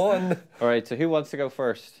 One. All right, so who wants to go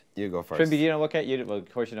first? You go first. Trimby, do you know what game? Well,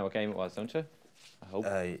 of course you know what game it was, don't you? I hope.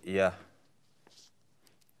 Yeah.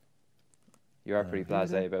 You are pretty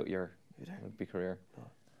blasé about your rugby career.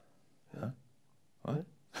 Huh? What?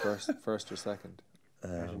 First or second?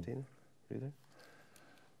 Argentina? Were you there?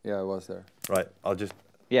 Yeah, I was there. Right, I'll just...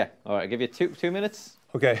 Yeah, all right, I'll give you 2 minutes.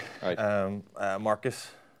 Okay. Right. Marcus.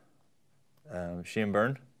 Shane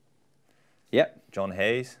Byrne. Yep. John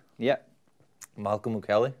Hayes. Yep. Malcolm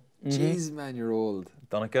O'Kelly. Jeez, man, you're old.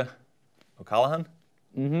 Donica O'Callaghan.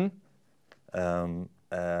 Mm-hmm.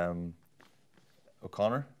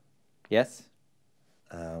 O'Connor. Yes.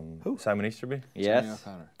 Simon Easterby. Yes. Johnny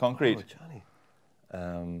O'Connor. Concrete. Oh,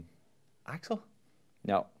 Johnny. Axel.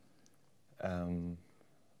 No.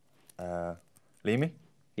 Leamy.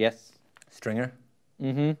 Yes. Stringer.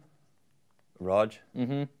 Mm-hmm. Rog.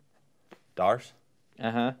 Mm-hmm. Dars.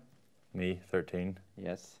 Uh-huh. Me, 13.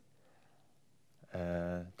 Yes.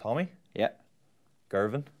 Tommy. Yeah.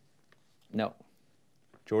 Gervin. No.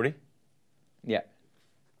 Geordie. Yeah.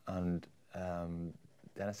 And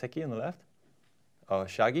Dennis Hickey on the left. Oh,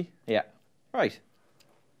 Shaggy. Yeah. Right.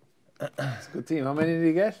 It's a good team. How many did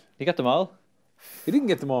he get? You got them all? He didn't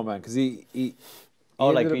get them all, man, because he Oh,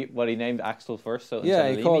 like ended what he named Axel first. So yeah,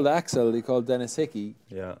 instead he of called Leamy? Axel, he called Dennis Hickey,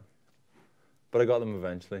 Yeah. But I got them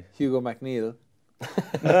eventually. Hugo McNeil.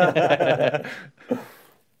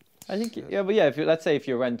 I think yeah, but yeah. If you, let's say if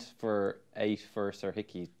you went for 8 first or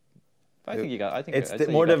Hickey, I think you got. I think It's I'd say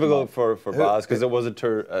more you got them all. difficult for Baz because it was a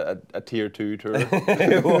tour, a tier 2 tour.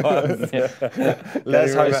 It was.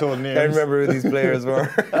 Less household names. Can't remember who these players were.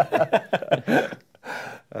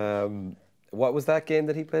 What was that game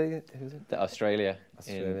that he played? Who was it? The Australia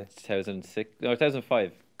Australia. in 2006, no,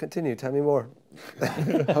 2005. Continue. Tell me more.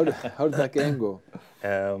 How did that game go?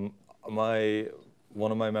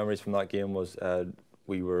 One of my memories from that game was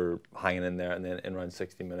we were hanging in there, and then in around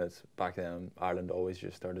 60 minutes, back then Ireland always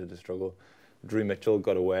just started to struggle. Drew Mitchell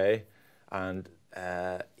got away, and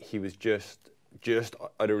he was just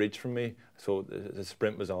out of reach from me. So the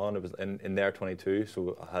sprint was on. It was in their 22.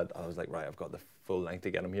 So I was like, right, I've got the full length to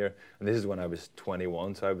get him here. And this is when I was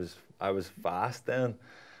 21, so I was fast then,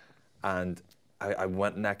 and I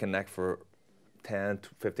went neck and neck for 10,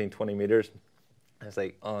 15, 20 meters. I was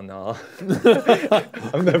like, oh no,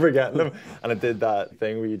 I'm never getting him. And I did that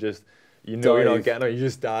thing where you know you're not getting him, you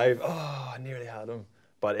just dive. Oh, I nearly had him.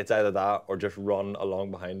 But it's either that or just run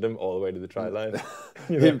along behind him all the way to the try line.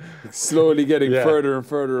 You know? Him slowly getting Yeah. further and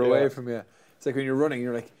further away Yeah. from you. It's like when you're running,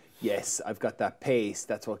 you're like, yes, I've got that pace.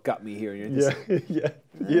 That's what got me here. And you're just, Yeah.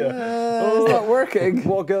 it's not working.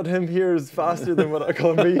 Walk out him here is faster than what I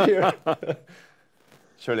call me here.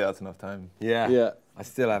 Surely that's enough time. Yeah. Yeah. I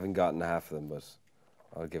still haven't gotten half of them, but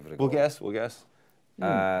I'll give it a We'll go. guess. All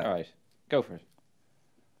right, go for it.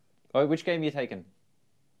 Oh, which game are you taking?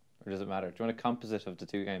 Or does it matter? Do you want a composite of the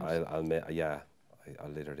two games? I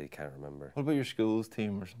literally can't remember. What about your school's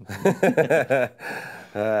team or something?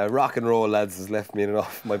 Rock and roll, lads, has left me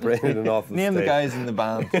my brain in an awful Name the state. guys in the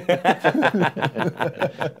band.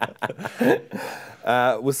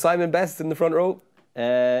 Was Simon Best in the front row?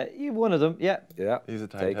 You one of them, yeah. Yeah. He's a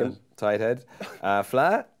tight Taken. head. Tight head.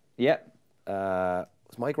 Fla? Yeah. Was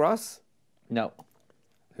Mike Ross? No.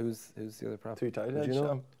 Who's the other prop? Two tight Did heads. you know?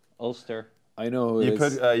 Sam. Ulster. I know who it You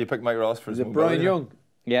is. you picked Mike Ross for Is his it Brian mobility. Young?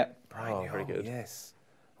 Yeah. Brian very Young, good. yes.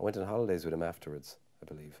 I went on holidays with him afterwards, I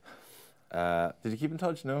believe. Did you keep in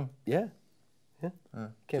touch? No. Yeah. Came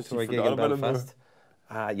Just to you our gig forgot in about him, Belfast.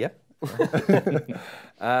 Yeah.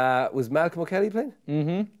 Was Malcolm O'Kelly playing?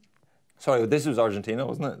 Mm-hmm. Sorry, this was Argentina,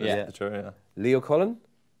 wasn't it? This Yeah. is the tour, yeah. Leo Cullen?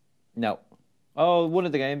 No. Oh, one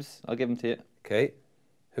of the games. I'll give them to you. Okay.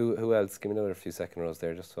 Who else? Give me another few second rows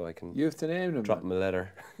there just so I can You have to name them. drop him a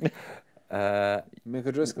letter. Mick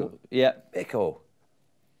O'Driscoll. Yeah. Miko.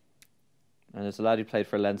 And there's a lad who played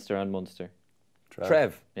for Leinster and Munster.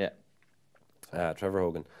 Trev. Yeah. Trevor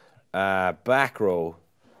Hogan. Back row.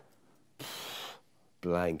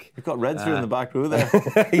 Blank. You've got Redster in the back row there.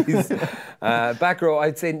 He's, back row,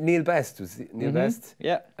 I'd say Neil Best. Was it Neil Best?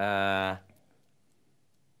 Yeah.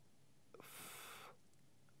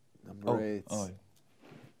 Number 8. Oh,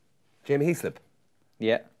 Jamie Heaslip.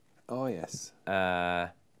 Yeah. Oh, yes.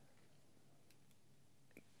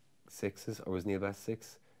 Sixes, or was Neil Best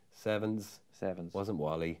six? Sevens. Sevens. Wasn't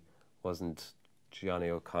Wally. Wasn't Johnny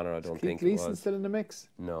O'Connor, I don't Keith think Gleason it was. still in the mix?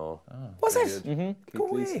 No. was it? Mm-hmm. Keith Go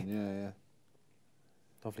away. Gleason, yeah.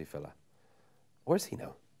 Lovely fella. Where's he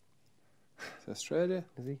now? It's Australia.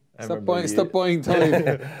 Is he? Stop buying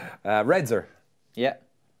time. Redzer. Yeah.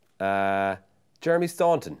 Jeremy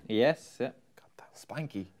Staunton. Yes. Yeah.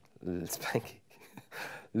 Spanky. Little Spanky.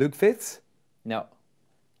 Luke Fitz. No.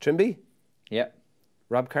 Trimby. Yeah.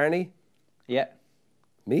 Rob Carney. Yeah.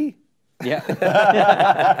 Me. Yeah.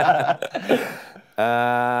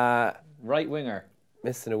 Right winger.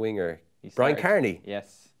 Missing a winger. He Brian started. Carney.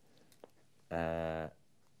 Yes.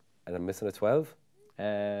 And I'm missing a 12.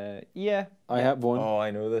 Yeah. I have one. Oh,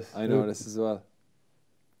 I know this. I know this as well.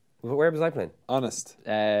 Where was I playing? Honest.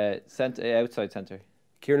 Outside centre.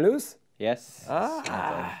 Kieran Lewis? Yes.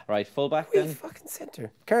 Right, fullback Wait, then. fucking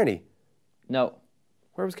centre. Carney. No.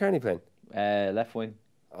 Where was Carney playing? Left wing.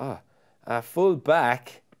 Full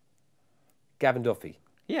back. Gavin Duffy.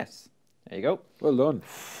 Yes. There you go. Well done.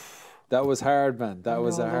 That was hard, man. That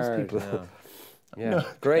was a all those hard. people. Yeah,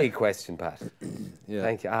 great question, Pat. Yeah.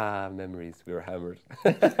 Thank you. Memories. We were hammered.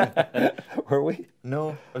 Were we?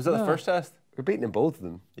 No. Was that the first test? We're beating in both of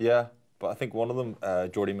them. Yeah. But I think one of them,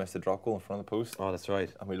 Geordie missed a drop goal in front of the post. Oh, that's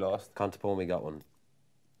right. And we lost. Contepomi got one.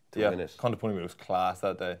 Yeah. Win it. Contepomi was class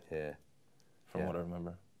that day. Yeah. From what I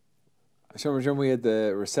remember. I remember when we had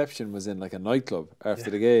the reception was in like a nightclub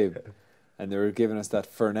after the game, and they were giving us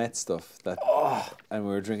that Fernet stuff. And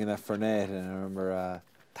we were drinking that Fernet, and I remember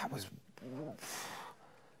That was...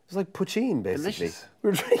 It was like poutine, basically. Delicious. We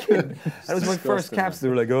were drinking it. And it was my first caps. They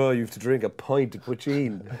were like, "Oh, you have to drink a pint of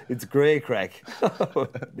poutine. It's grey crack."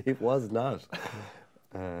 It was not.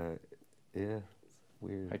 Yeah, it's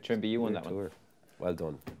weird. Right, Trimby, you won that one. Well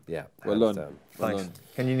done. Yeah. well hands done. down. Well Thanks. done.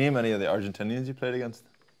 Can you name any of the Argentinians you played against?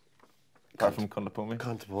 Apart from Contepomi?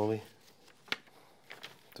 Contepomi.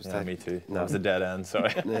 Yeah, me too. No. That was a dead end,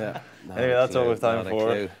 sorry. Yeah. Anyway, that's all we've time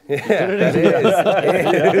for. Yeah, it is.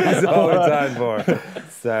 It is all we've time for.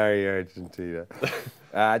 Sorry, Argentina.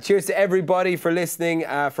 Cheers to everybody for listening.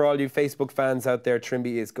 For all you Facebook fans out there,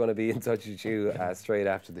 Trimby is going to be in touch with you straight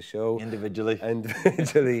after the show. Individually.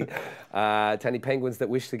 Tiny penguins that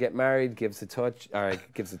wish to get married, gives a touch.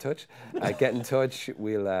 Get in touch.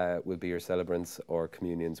 We'll be your celebrants or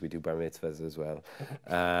communions. We do bar mitzvahs as well.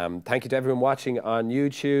 Thank you to everyone watching on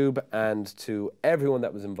YouTube and to everyone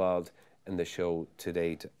that was involved in the show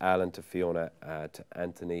today, to Alan, to Fiona, to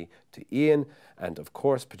Anthony, to Ian, and of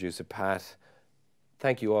course producer Pat.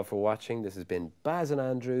 Thank you all for watching. This has been Baz and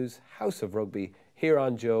Andrew's House of Rugby here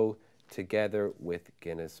on Joe, together with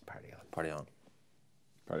Guinness. Party on. Party on.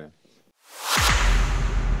 Party on.